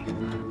way.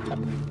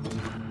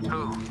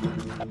 Who?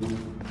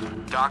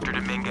 Dr.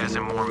 Dominguez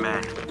and more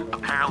men.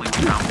 Apparently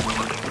we found what we're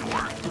looking for.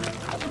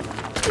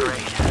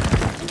 Great.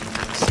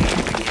 The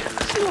siege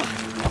begins.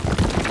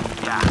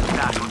 Yeah,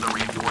 that's what the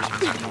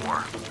reinforcements are for.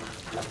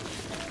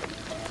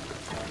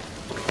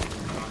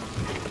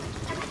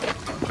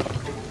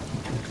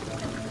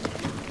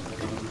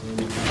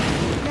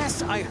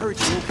 I heard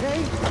you,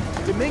 okay?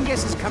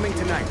 Dominguez is coming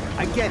tonight.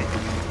 I get it.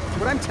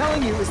 What I'm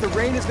telling you is the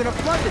rain is gonna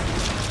flood it.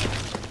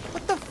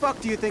 What the fuck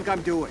do you think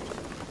I'm doing?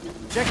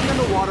 Checking on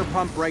the water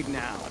pump right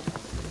now.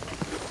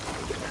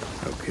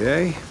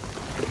 Okay.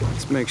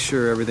 Let's make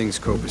sure everything's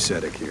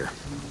copacetic here.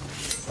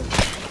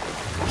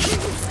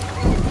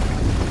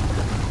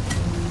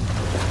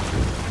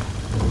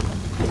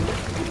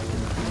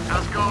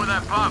 How's it going with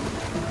that pump?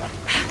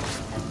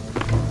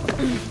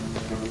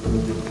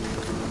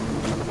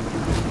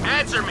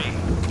 Answer me!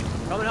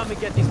 Come and help me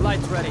get these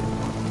lights ready.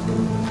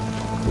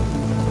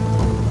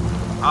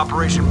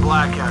 Operation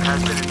Blackout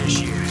has been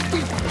initiated.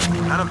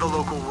 None of the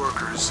local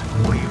workers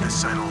leave the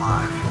site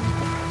alive.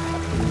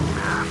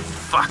 Ah,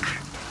 fuck.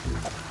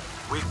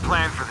 We've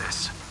planned for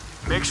this.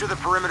 Make sure the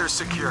perimeter's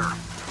secure.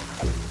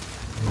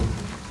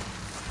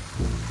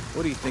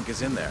 What do you think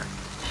is in there?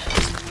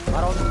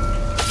 I don't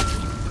know.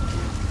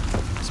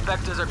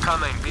 Spectres are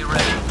coming. Be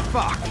ready.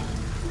 Fuck.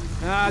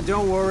 Ah,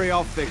 don't worry.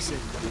 I'll fix it.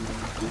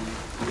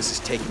 This is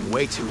taking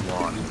way too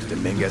long.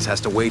 Dominguez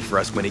has to wait for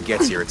us when he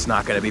gets here. It's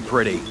not gonna be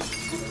pretty.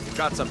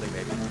 Got something,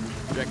 maybe.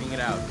 Checking it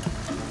out.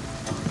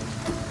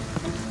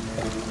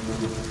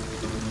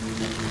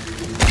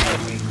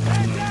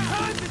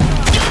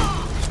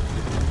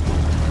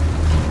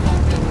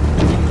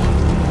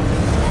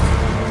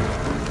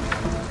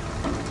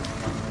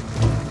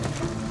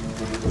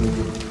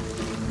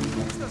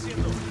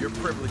 Your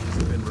privileges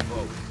have been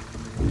revoked.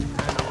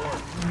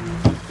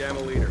 Commander Rourke, Gamma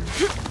Leader.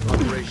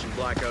 Operation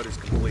Blackout is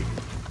complete.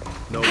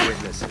 No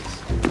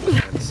witnesses.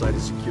 And the site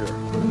is secure.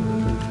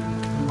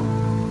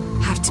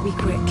 Have to be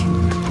quick.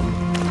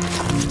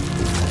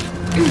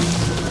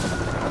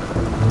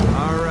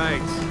 All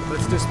right,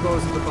 let's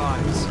dispose of the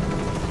bodies.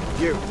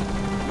 You,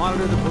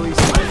 monitor the police.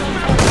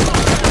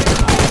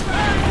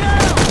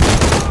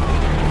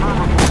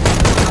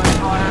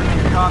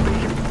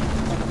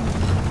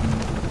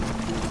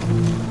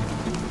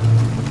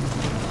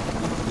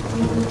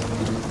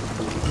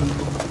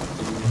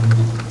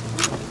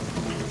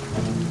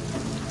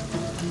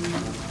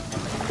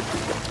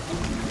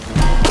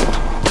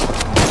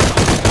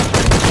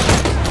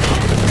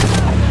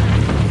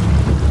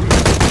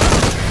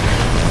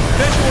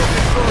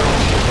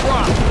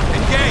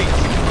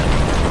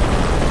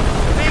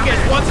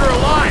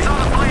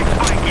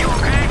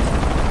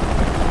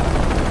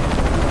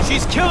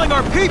 He's killing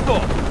our people!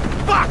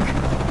 Fuck!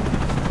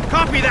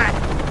 Copy that!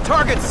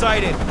 Target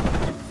sighted!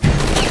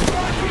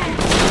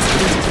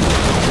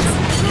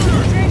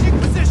 Changing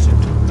position!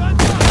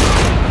 Guns up!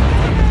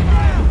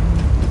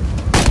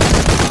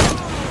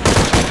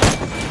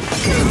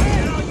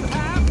 All you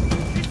have?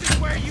 This is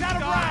where you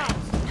die!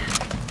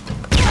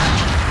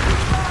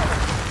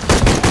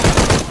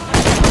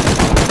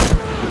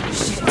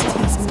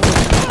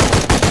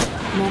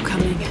 More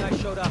coming. I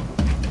showed up.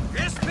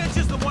 This bitch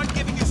is the one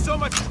giving you so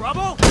much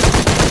trouble?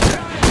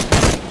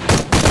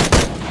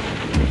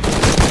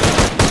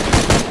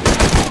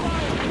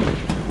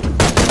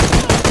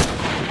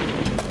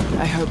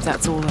 I hope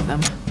that's all of them.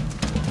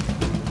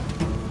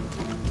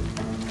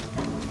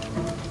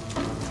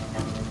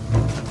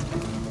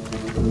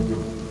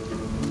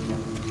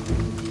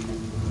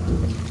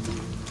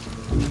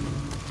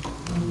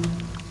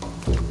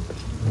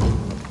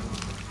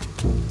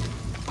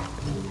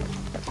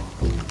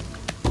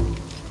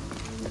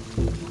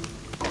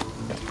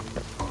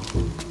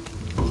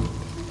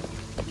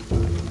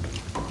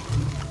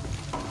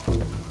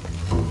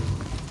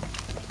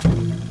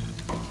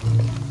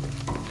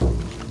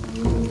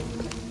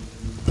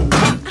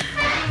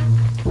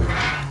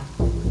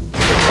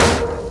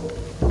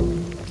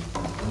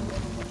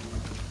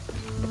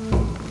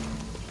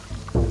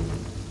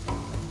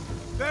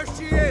 There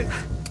she is!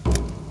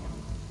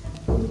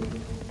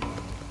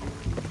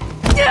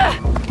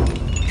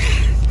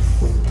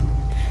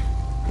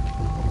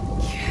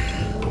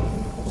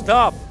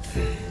 Stop!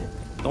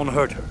 Don't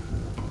hurt her.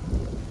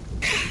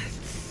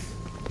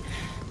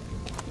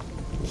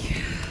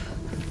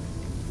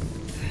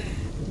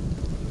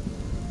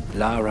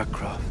 Lara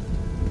Croft.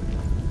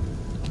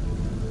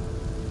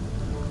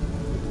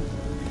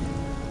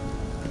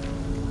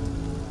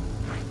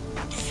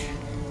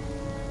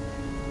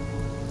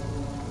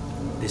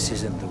 This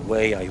isn't the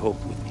way I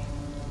hoped would be.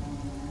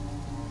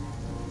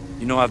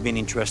 You know I've been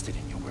interested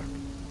in your work.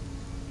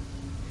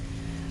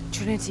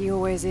 Trinity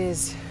always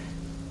is.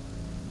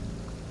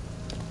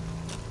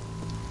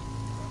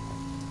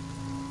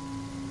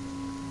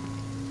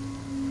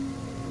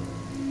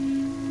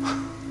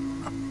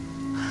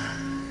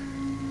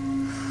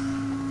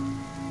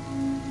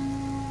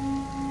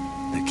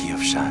 The key of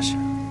Shasha.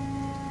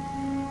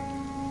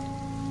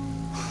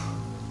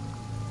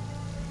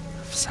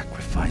 I've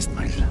sacrificed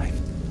my life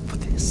for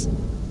this.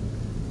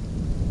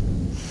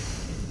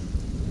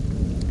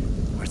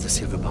 Where's the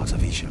silver box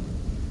of Isha?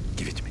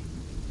 Give it to me.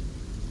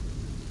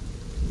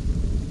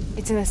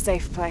 It's in a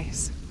safe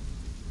place.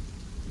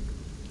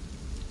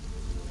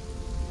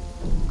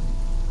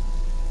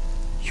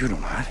 You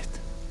don't have it.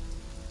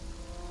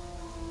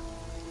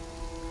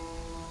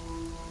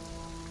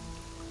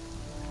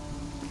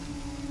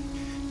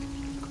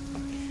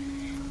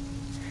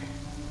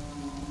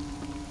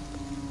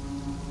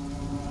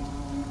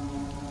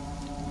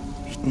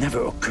 It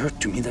never occurred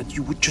to me that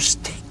you would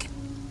just take it.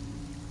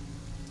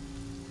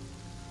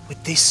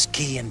 With this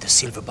key and the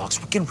silver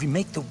box, we can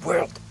remake the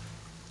world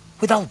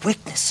without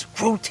weakness,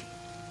 cruelty.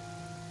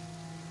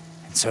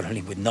 And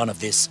certainly with none of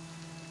this.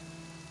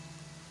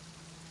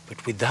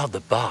 But without the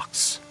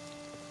box,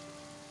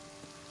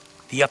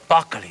 the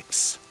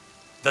apocalypse,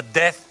 the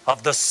death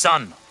of the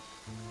sun.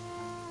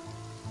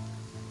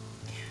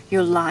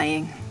 You're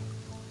lying.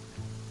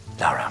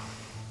 Lara,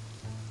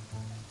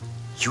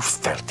 you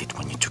felt it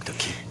when you took the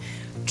key.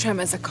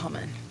 Tremors are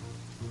common.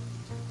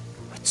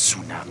 A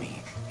tsunami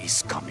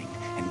is coming,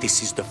 and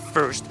this is the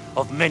first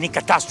of many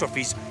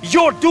catastrophes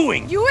you're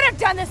doing! You would have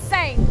done the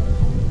same!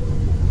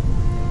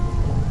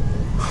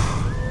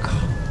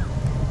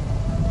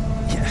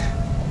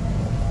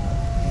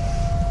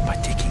 By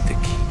taking the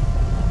key,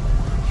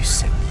 you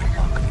set the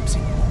apocalypse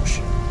in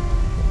motion.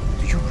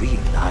 Do you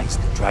realize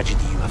the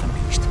tragedy you have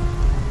unleashed?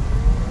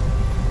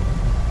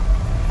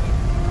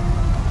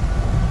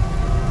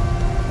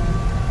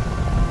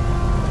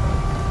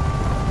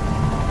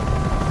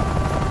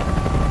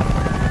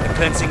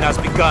 The cleansing has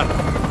begun.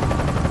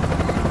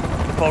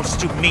 It falls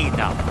to me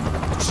now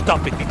to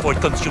stop it before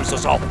it consumes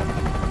us all.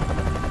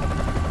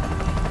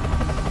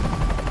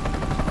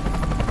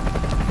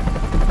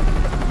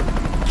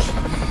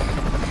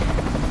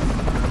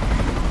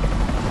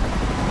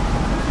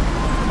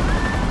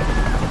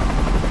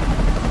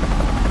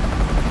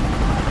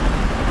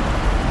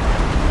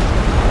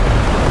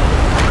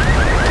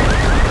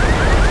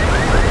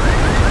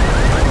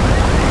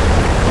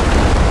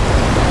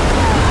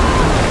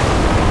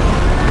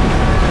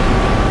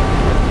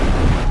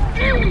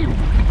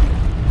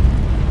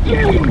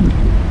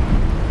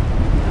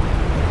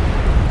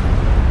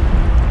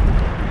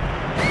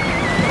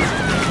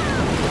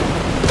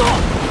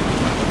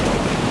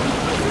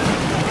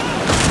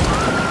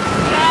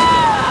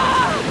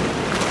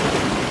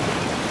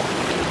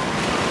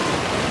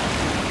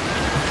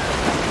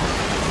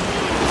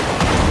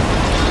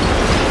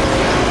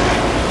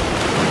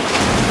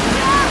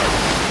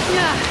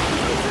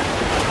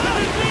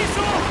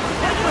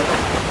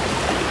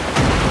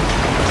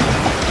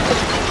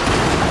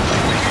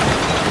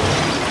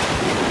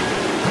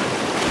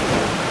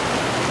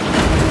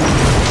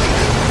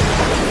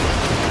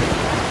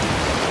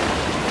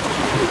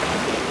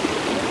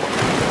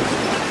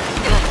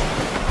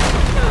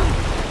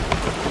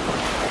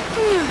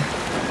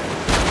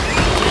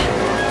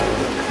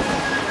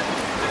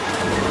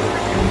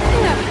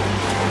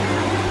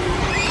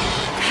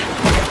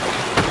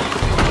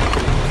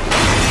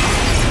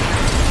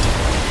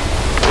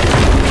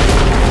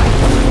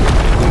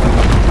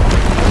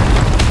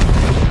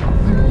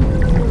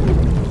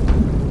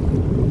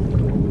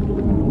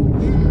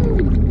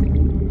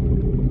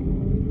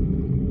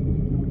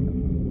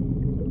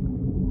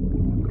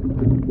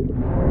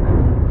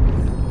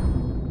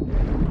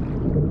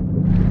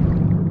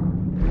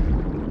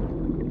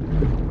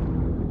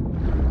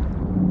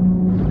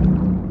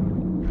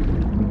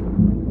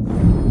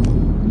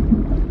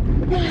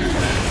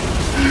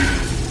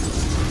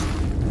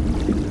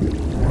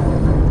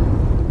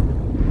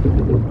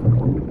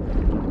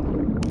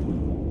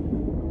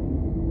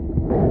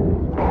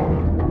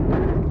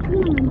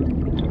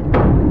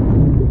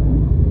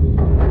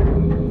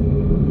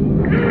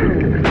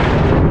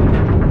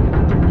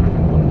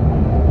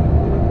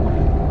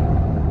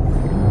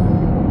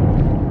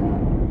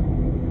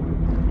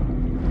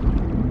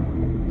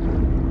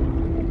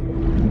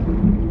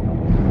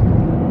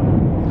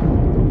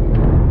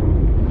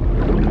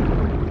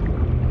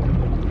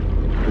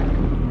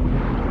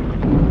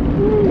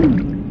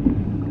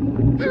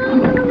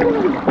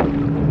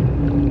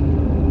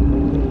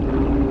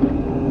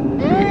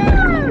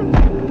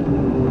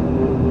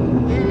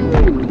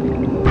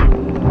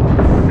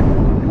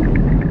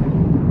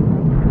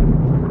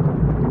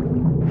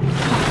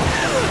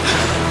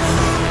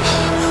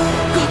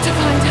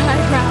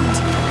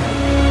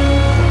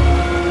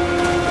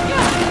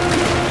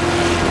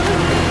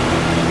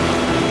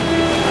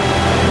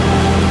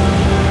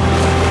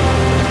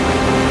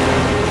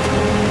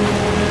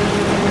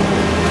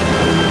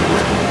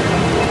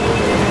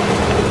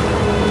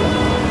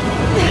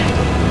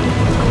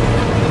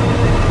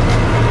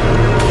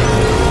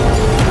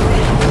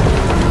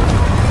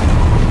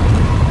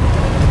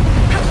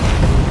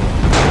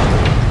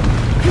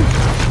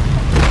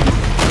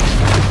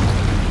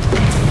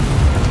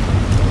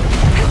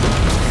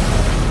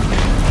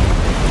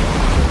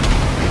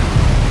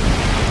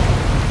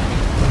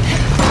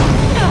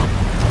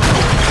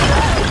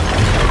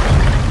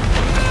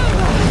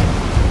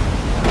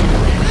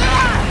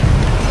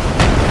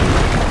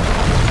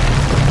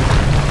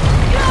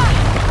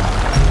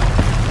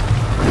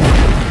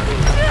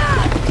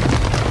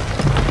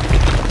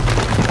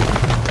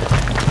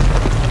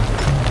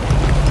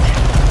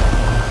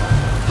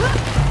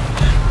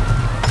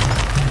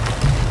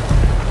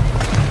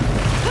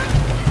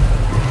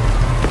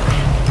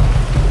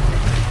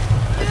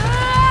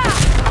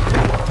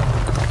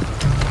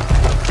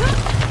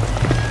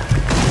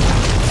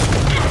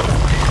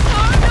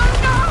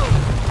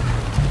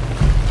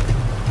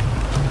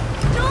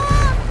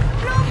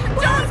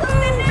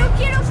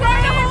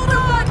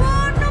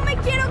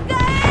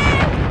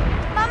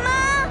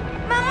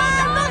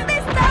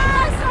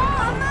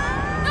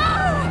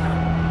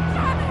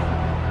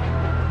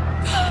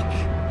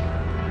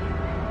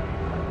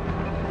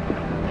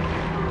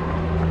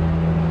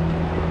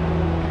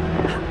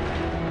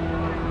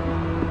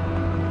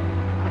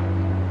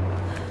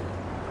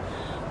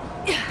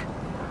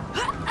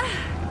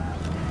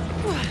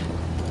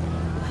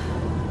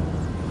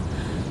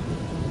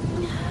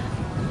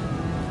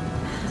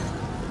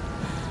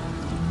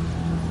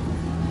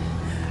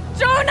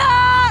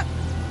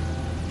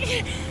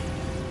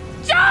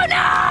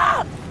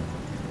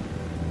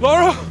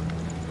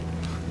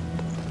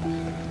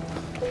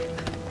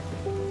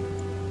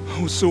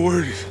 I was so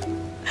worried.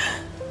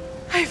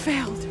 I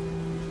failed.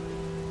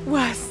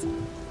 Worse.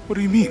 What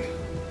do you mean?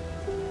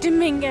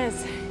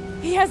 Dominguez.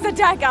 He has the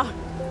dagger.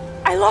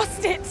 I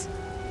lost it.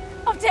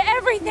 After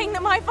everything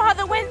that my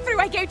father went through,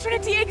 I gave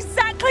Trinity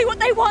exactly what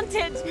they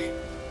wanted.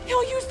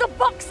 He'll use the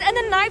box and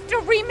the knife to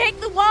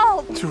remake the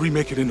world. To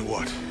remake it into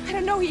what? I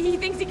don't know, he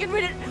thinks he can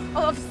rid it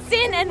of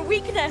sin and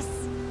weakness.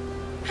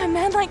 A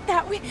man like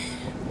that, we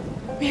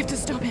have to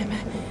stop him.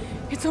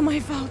 It's all my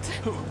fault.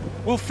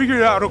 We'll figure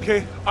it out,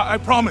 okay? I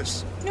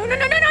promise. No!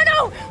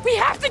 We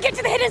have to get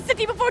to the hidden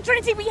city before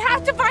Trinity. We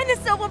have to find the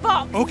silver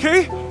box.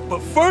 Okay, but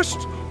first,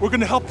 we're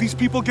gonna help these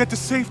people get to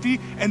safety,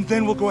 and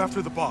then we'll go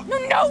after the box.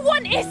 No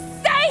one is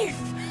safe!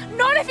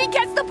 Not if he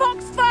gets the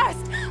box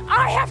first!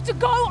 I have to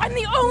go! I'm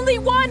the only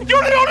one!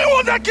 You're the only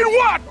one that can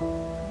what?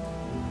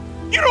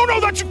 You don't know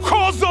that you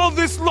caused all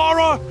this,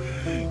 Lara!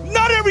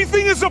 Not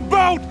everything is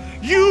about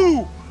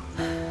you!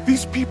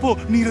 These people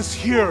need us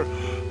here.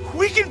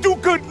 We can do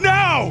good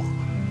now!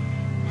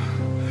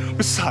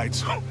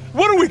 Besides,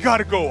 what do we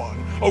gotta go on?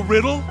 A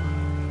riddle?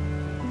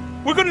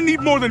 We're gonna need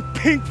more than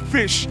pink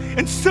fish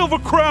and silver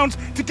crowns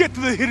to get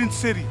to the hidden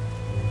city.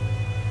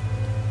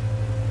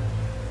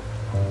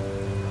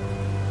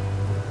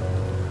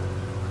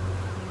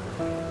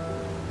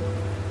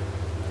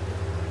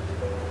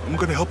 I'm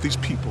gonna help these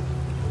people.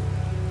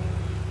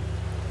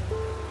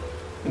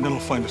 And then I'll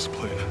find us a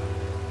plane.